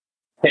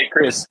 Hey,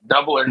 Chris,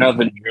 double or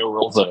nothing, Joe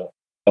rolls an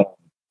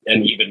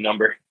even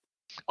number.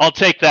 I'll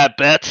take that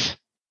bet.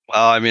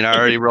 Well, I mean, I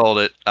already rolled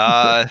it.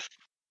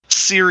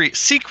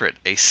 Secret,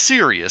 a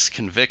serious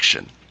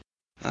conviction.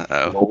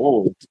 Uh-oh.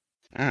 All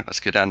right, let's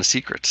go down to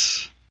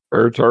secrets.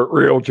 Birds aren't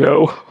real,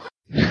 Joe.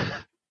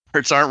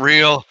 Birds aren't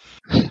real.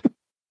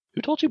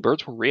 Who told you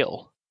birds were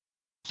real?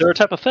 They're a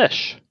type of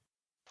fish.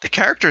 The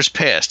character's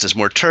past is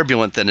more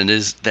turbulent than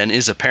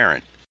is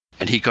apparent,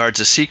 and he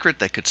guards a secret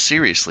that could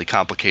seriously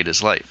complicate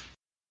his life.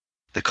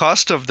 The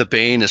cost of the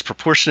bane is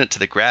proportionate to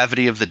the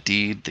gravity of the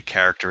deed the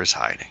character is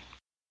hiding.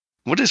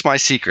 What is my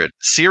secret?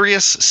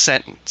 Serious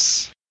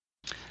sentence.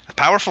 A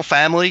powerful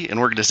family, an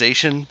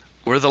organization,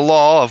 or the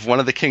law of one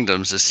of the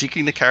kingdoms is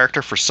seeking the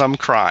character for some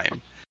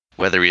crime,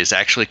 whether he has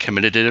actually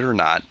committed it or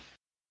not,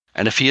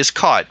 and if he is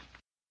caught,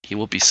 he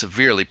will be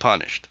severely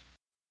punished,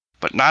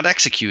 but not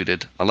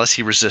executed unless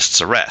he resists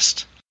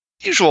arrest.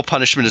 Usual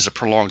punishment is a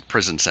prolonged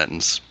prison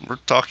sentence. We're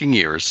talking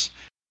years.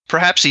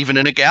 Perhaps even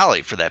in a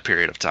galley for that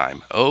period of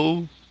time.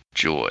 Oh,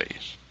 joy.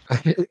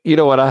 You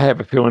know what? I have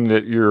a feeling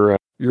that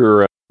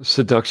your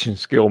seduction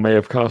skill may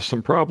have caused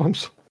some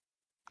problems.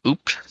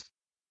 Oops.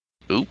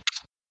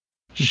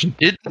 She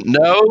didn't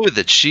know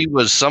that she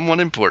was someone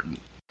important.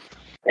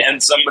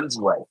 And someone's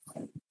wife.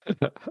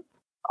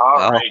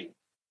 All right.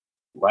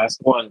 Last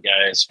one,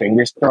 guys.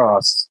 Fingers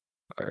crossed.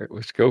 All right,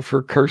 let's go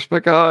for Cursed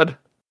by God.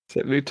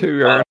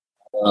 72. All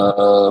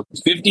right.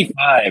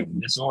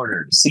 55.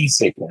 Disordered.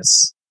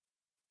 Seasickness.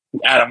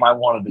 Adam, I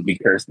wanted to be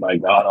cursed by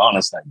God.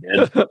 Honest, I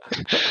did.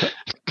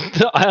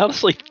 I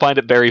honestly find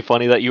it very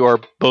funny that you are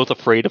both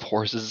afraid of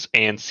horses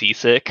and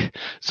seasick.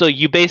 So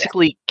you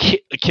basically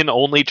can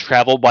only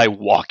travel by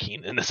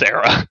walking in this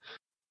era.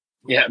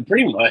 Yeah,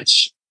 pretty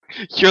much.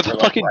 You're the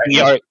fucking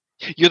BR.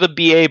 You're the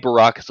BA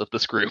Baracus of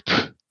this group.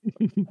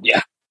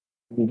 Yeah.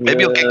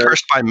 Maybe you'll get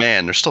cursed by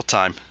man. There's still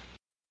time.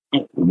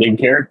 The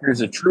character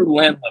is a true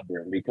landlubber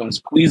and becomes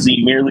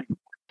queasy merely.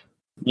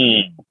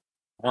 I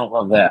don't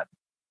love that.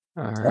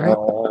 All right.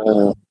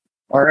 All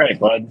right,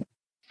 bud.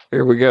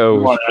 Here we go.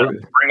 Come on, Adam,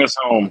 bring us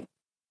home.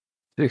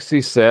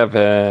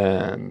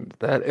 67.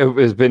 That it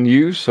has been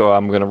used, so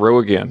I'm going to row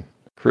again.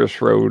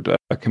 Chris rode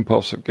a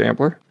compulsive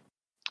gambler.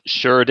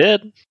 Sure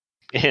did.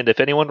 And if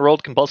anyone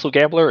rolled compulsive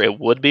gambler, it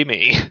would be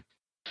me.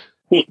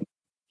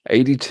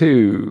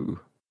 82.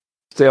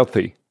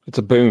 Stealthy. It's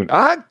a boon.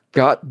 I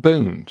got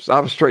boons. I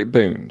was straight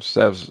boons.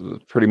 That was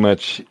pretty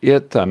much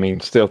it. I mean,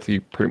 stealthy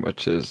pretty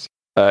much is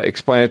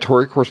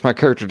explanatory. Of course, my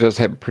character does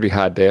have a pretty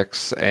high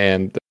dex,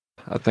 and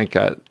I think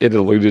it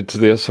alluded to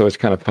this, so it's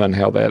kind of fun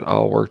how that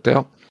all worked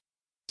out.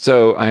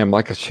 So I am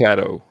like a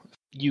shadow.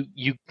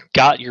 You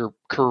got your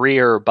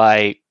career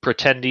by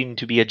pretending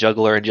to be a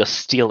juggler and just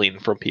stealing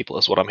from people,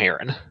 is what I'm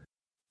hearing.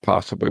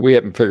 Possibly. We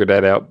haven't figured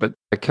that out, but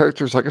my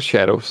character is like a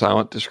shadow,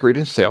 silent, discreet,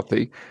 and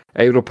stealthy,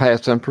 able to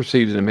pass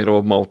unperceived in the middle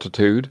of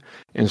multitude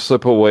and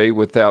slip away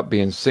without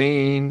being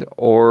seen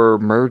or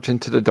merge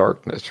into the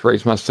darkness.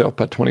 Raise myself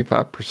by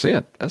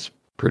 25%. That's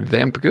pretty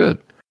damn good.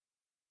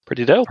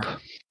 Pretty dope.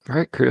 All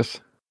right, Chris.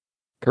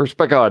 Cursed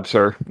by God,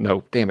 sir.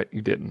 No, damn it,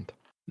 you didn't.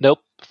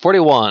 Nope.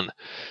 41.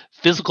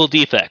 Physical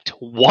defect.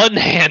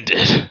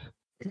 One-handed.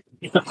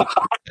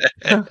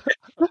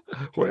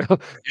 Well,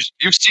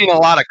 you've seen a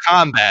lot of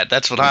combat.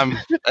 That's what I'm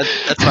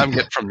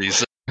getting from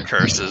these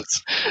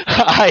curses.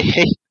 I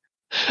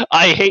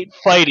hate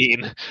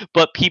fighting,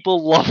 but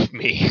people love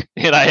me,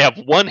 and I have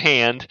one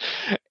hand,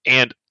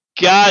 and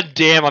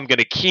goddamn, I'm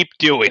gonna keep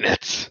doing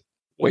it.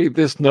 Wave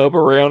this nub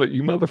around at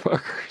you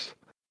motherfuckers.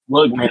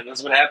 Look, man,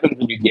 that's what happens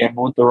when you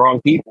gamble with the wrong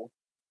people.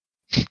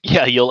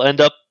 Yeah, you'll end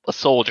up a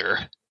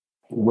soldier.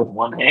 With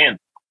one hand.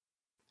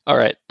 All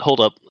right, hold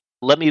up.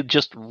 Let me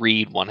just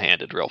read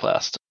one-handed real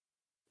fast.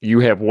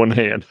 You have one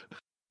hand.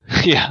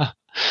 Yeah,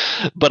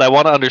 but I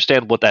want to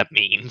understand what that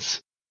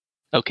means.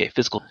 Okay,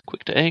 physical,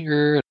 quick to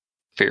anger,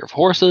 fear of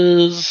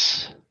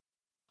horses.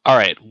 All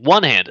right,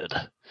 one-handed.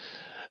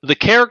 The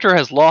character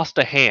has lost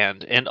a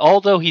hand, and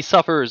although he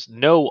suffers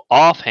no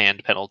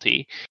offhand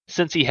penalty,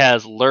 since he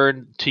has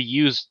learned to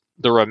use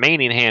the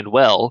remaining hand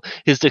well,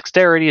 his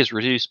dexterity is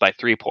reduced by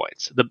 3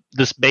 points.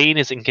 This bane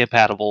is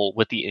incompatible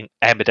with the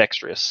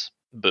ambidextrous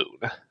boon.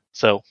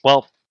 So,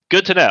 well,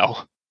 good to know.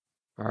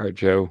 All right,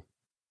 Joe.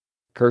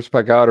 Cursed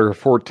by God or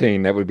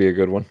 14, that would be a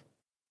good one.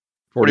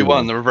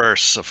 41, the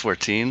reverse of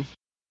 14.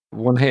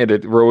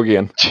 One-handed, row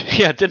again.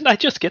 Yeah, didn't I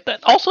just get that?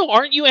 Also,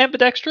 aren't you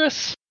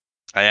ambidextrous?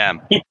 I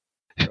am.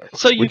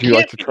 So you would you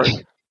like to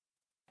try?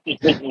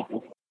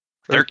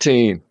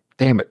 13.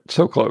 Damn it,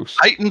 so close.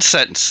 Heightened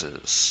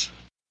sentences.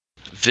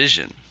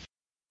 Vision.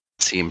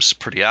 Seems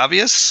pretty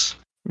obvious.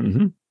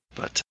 Mm-hmm.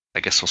 But I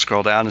guess we'll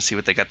scroll down and see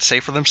what they got to say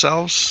for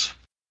themselves.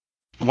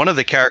 One of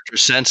the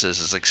character's senses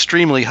is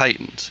extremely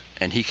heightened,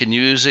 and he can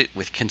use it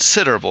with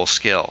considerable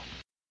skill.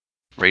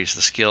 Raise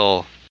the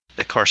skill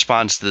that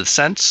corresponds to the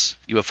sense.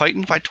 You have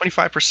heightened by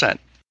 25%.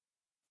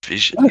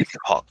 Vision.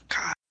 Oh,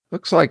 God.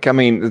 Looks like, I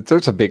mean,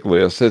 there's a big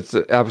list.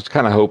 I was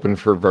kind of hoping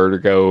for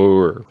vertigo,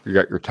 or you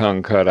got your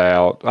tongue cut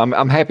out.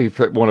 I'm happy if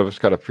one of us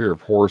got a fear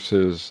of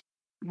horses.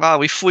 Well,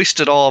 we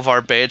foisted all of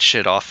our bad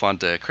shit off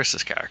onto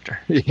Chris's character.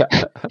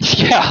 Yeah.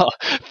 Yeah,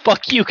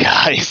 fuck you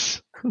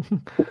guys.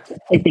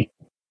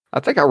 I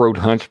think I rode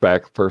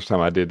Hunchback the first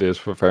time I did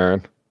this with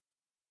Aaron.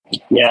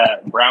 Yeah,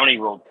 Brownie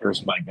rolled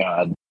Cursed by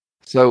God.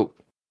 So,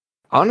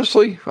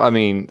 honestly, I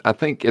mean, I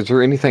think, is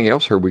there anything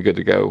else, or are we good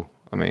to go?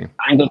 I mean,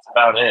 I think that's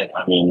about it.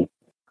 I mean,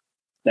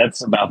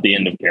 that's about the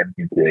end of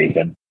character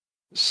creation.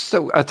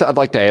 So I'd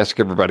like to ask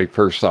everybody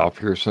first off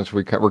here, since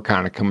we're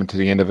kind of coming to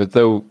the end of it.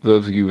 Though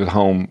those of you at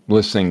home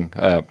listening,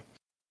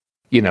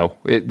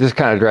 this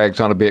kind of drags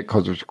on a bit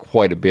because there's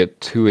quite a bit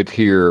to it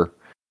here.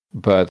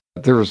 But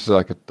there was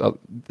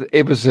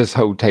it was this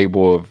whole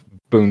table of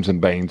boons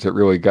and banes that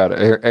really got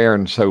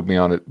Aaron showed me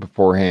on it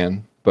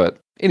beforehand. But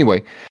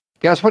anyway,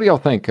 guys, what do y'all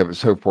think of it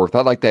so forth?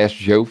 I'd like to ask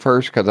Joe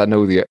first because I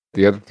know the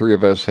other three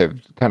of us have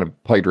kind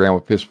of played around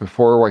with this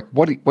before. Like,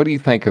 what do you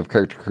think of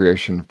character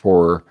creation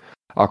for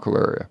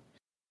Aquelarre?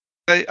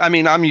 I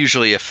mean, I'm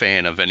usually a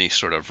fan of any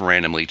sort of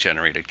randomly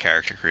generated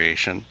character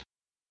creation.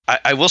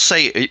 I will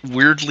say it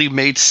weirdly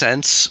made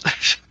sense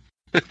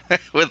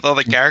with all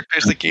the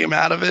characters that came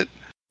out of it.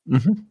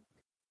 Mm-hmm.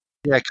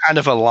 Yeah, kind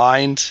of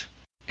aligned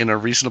in a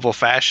reasonable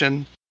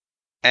fashion.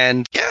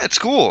 And yeah, it's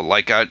cool.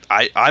 Like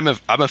I'm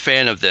a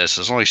fan of this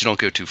as long as you don't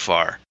go too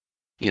far.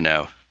 You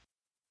know,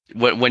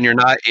 when you're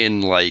not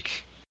in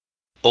like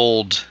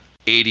old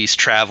 80s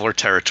Traveler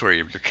territory,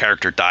 your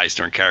character dies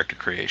during character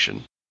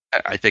creation.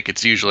 I think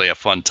it's usually a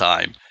fun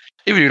time.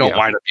 Even if you don't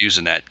wind up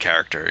using that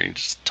character, you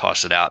just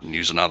toss it out and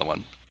use another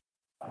one.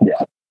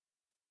 Yeah.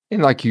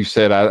 And like you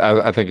said,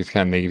 I think it's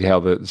kind of neat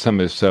how some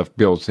of this stuff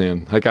builds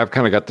in. Like I've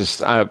kind of got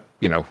this,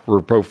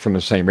 we're both from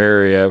the same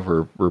area.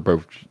 We're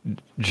both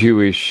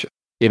Jewish.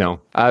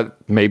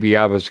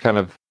 I was kind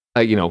of,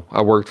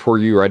 I worked for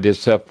you or I did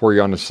stuff for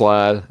you on the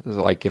slide.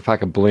 Like if I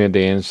could blend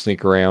in,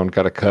 sneak around,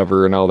 got a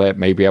cover and all that,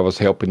 maybe I was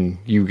helping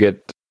you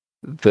get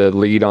the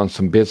lead on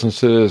some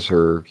businesses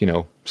or,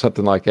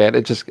 something like that.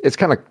 It's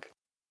kind of,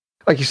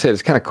 like you said,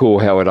 it's kind of cool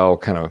how it all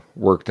kind of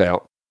worked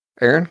out.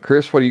 Aaron,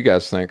 Chris, what do you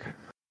guys think?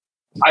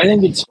 I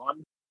think it's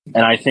fun,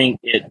 and I think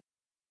it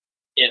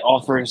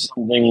offers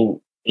something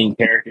in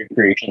character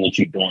creation that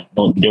you don't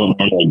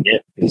normally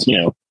get. Because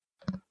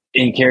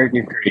in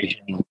character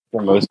creation,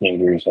 for most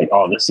gamers, like,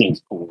 oh, this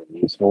seems cool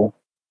and useful.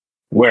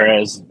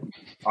 Whereas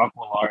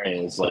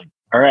Aquelarre is like,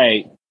 all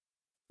right,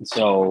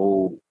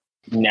 so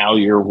now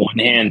you're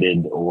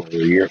one-handed, or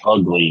you're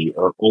ugly,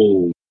 or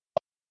old.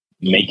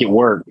 Make it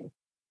work.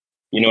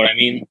 You know what I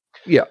mean?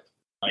 Yeah.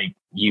 Like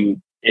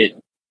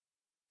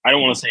I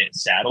don't want to say it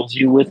saddles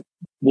you with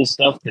this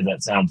stuff because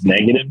that sounds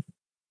negative,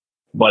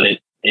 but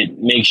it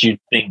makes you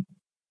think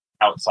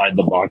outside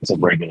the box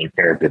of regular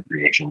character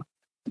creation.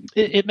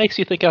 It makes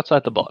you think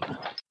outside the box.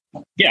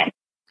 Yeah.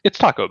 It's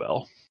Taco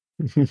Bell.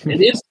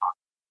 It is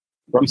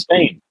from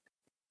Spain.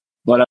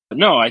 But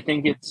no, I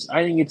think it's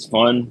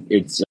fun.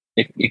 I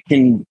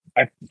think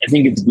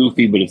it's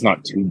goofy, but it's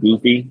not too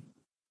goofy.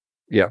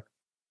 Yeah.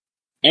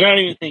 And I don't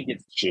even think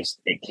it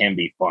can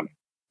be fun.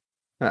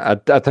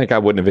 I think I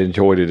wouldn't have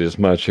enjoyed it as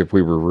much if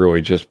we were really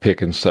just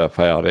picking stuff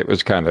out. It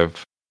was kind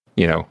of,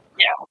 a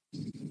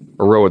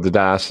roll of the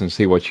dice and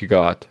see what you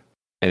got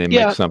and then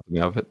make something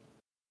of it.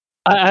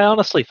 I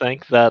honestly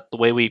think that the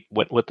way we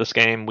went with this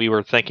game, we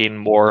were thinking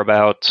more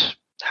about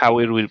how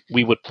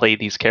we would play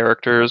these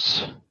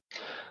characters.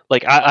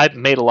 Like, I've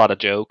made a lot of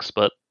jokes,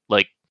 but,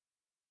 like,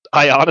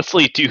 I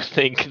honestly do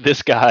think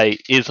this guy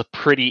is a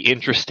pretty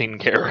interesting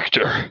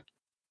character.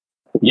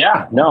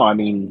 Yeah, no, I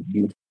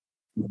mean,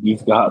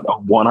 you've got a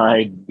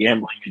one-eyed,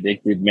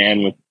 gambling-addicted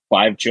man with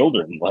 5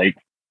 children. Like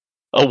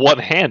a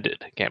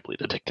one-handed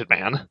gambling-addicted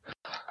man.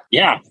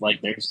 Yeah,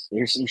 like there's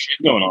some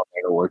shit going on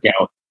there to work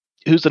out.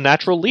 Who's a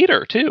natural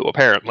leader too,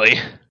 apparently.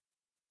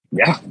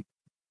 Yeah,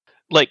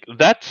 like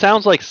that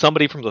sounds like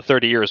somebody from the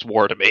 30 Years'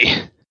 War to me.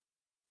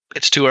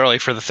 It's too early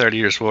for the 30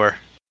 Years' War.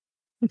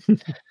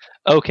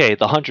 Okay,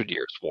 the 100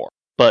 Years' War,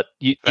 but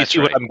you see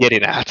what I'm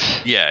getting at.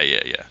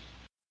 Yeah.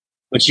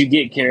 But you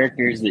get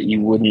characters that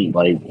you wouldn't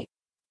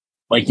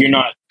like you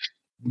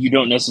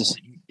don't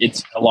necessarily.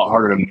 It's a lot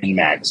harder to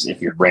min-max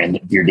if you're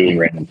doing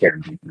random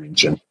character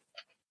creation.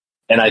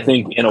 And I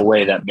think in a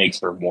way that makes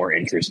for more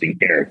interesting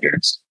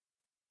characters.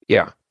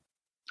 Yeah.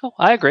 Oh,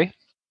 I agree.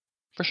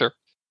 For sure.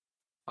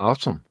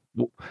 Awesome.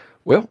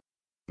 Well,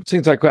 it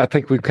seems like I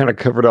think we've kind of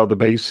covered all the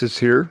bases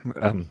here.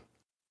 I'd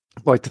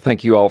like to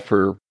thank you all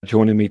for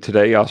joining me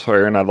today. Also,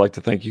 Aaron, I'd like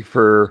to thank you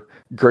for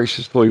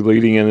graciously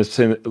leading us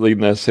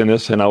in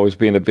this and always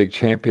being a big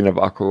champion of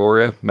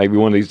Aquelarre. Maybe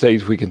one of these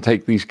days we can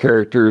take these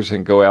characters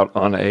and go out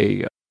on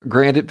a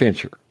grand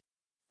adventure.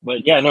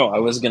 But yeah, no, I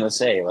was going to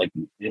say, like,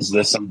 is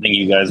this something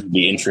you guys would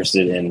be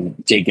interested in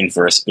taking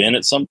for a spin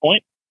at some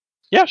point?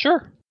 Yeah,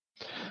 sure.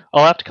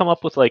 I'll have to come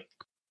up with, like,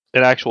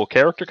 an actual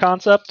character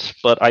concept,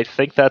 but I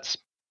think that's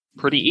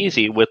pretty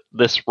easy with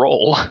this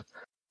role.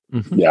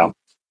 Mm-hmm. Yeah.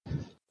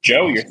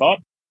 Joe, your thought?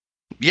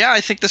 Yeah, I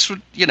think this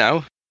would,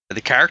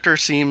 the character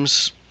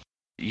seems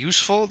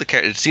useful.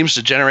 It seems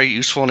to generate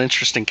useful and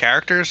interesting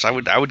characters. I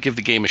would give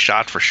the game a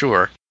shot for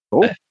sure.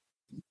 Cool.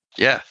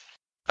 Yeah.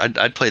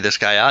 I'd play this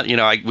guy out.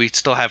 We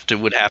still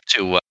would have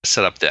to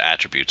set up the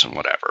attributes and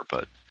whatever,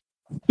 but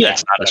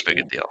it's not as big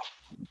a deal.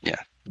 Yeah.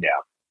 Yeah.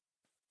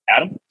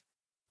 Adam?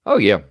 Oh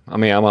yeah. I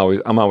mean,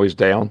 I'm always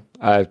down.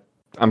 I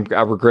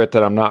regret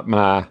that I'm not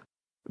my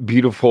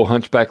beautiful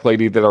hunchback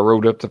lady that I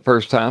rode up the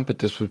first time, but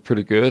this was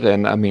pretty good.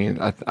 And I mean,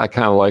 I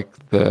kind of like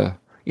the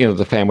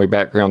the family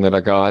background that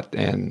I got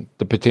and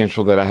the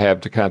potential that I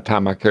have to kind of tie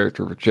my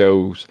character with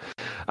Joe's,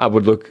 I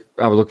would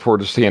look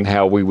forward to seeing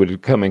how we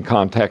would come in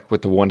contact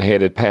with the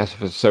one-headed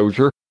pacifist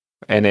soldier.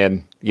 And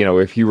then,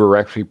 if you were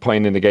actually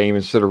playing in the game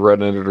instead of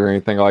running it or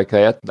anything like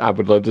that, I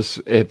would love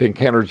to have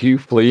encountered you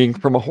fleeing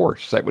from a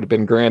horse. That would have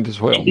been grand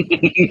as well.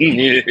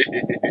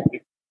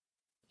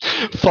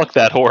 Fuck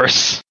that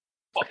horse.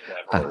 Fuck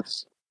that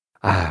horse.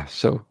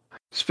 So,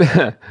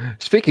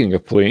 speaking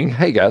of fleeing,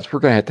 hey guys,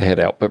 we're going to have to head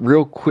out. But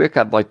real quick,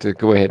 I'd like to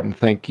go ahead and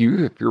thank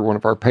you. If you're one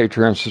of our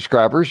Patreon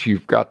subscribers,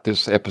 you've got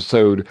this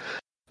episode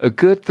a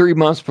good 3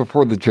 months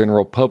before the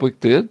general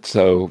public did.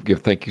 So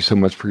thank you so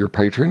much for your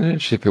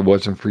patronage. If it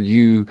wasn't for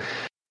you,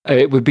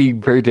 it would be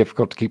very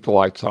difficult to keep the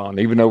lights on.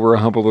 Even though we're a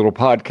humble little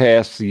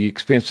podcast, the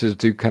expenses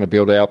do kind of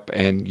build up,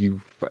 and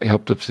you've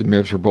helped us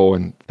immeasurable,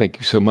 and thank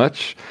you so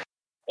much.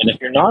 And if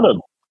you're not a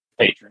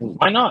patron,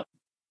 why not?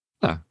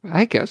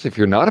 I guess if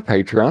you're not a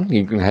Patreon,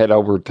 you can head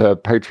over to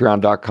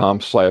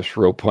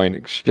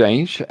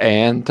patreon.com/roleplayingexchange.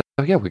 And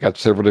we got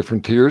several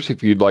different tiers.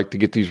 If you'd like to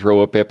get these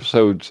roll-up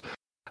episodes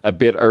a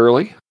bit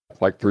early,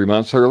 like 3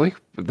 months early,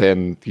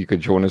 then you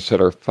could join us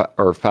at our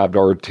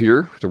 $5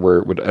 tier, to where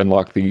it would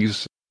unlock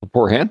these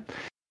beforehand.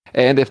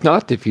 And if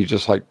not, if you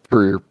just like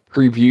for your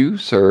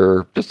previews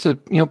or just to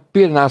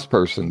be a nice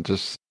person,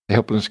 just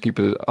helping us keep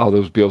all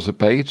those bills at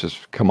bay,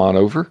 just come on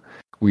over.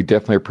 We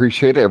definitely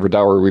appreciate it. Every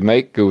dollar we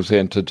make goes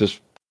into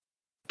just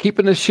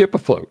keeping the ship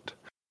afloat.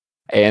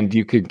 And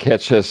you can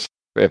catch us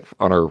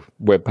on our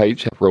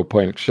webpage at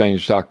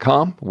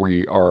roleplayingexchange.com.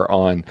 We are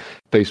on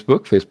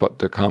Facebook,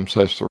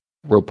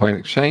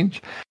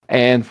 facebook.com/roleplayingexchange.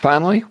 And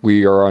finally,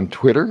 we are on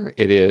Twitter.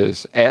 It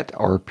is at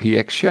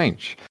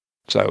RPXchange.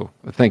 So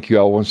thank you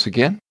all once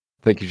again.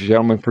 Thank you,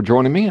 gentlemen, for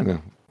joining me,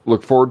 and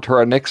look forward to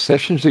our next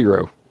session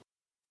 0.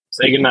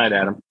 Say goodnight,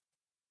 Adam.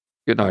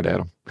 Good night,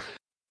 Adam.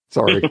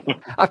 Sorry.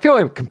 I feel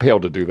I'm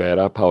compelled to do that.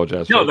 I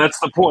apologize. No, that's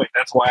the point.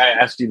 That's why I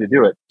asked you to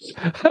do it.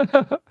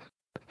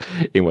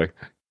 Anyway,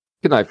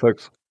 good night,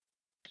 folks.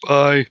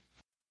 Bye.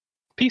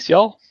 Peace,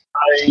 y'all.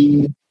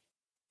 Bye.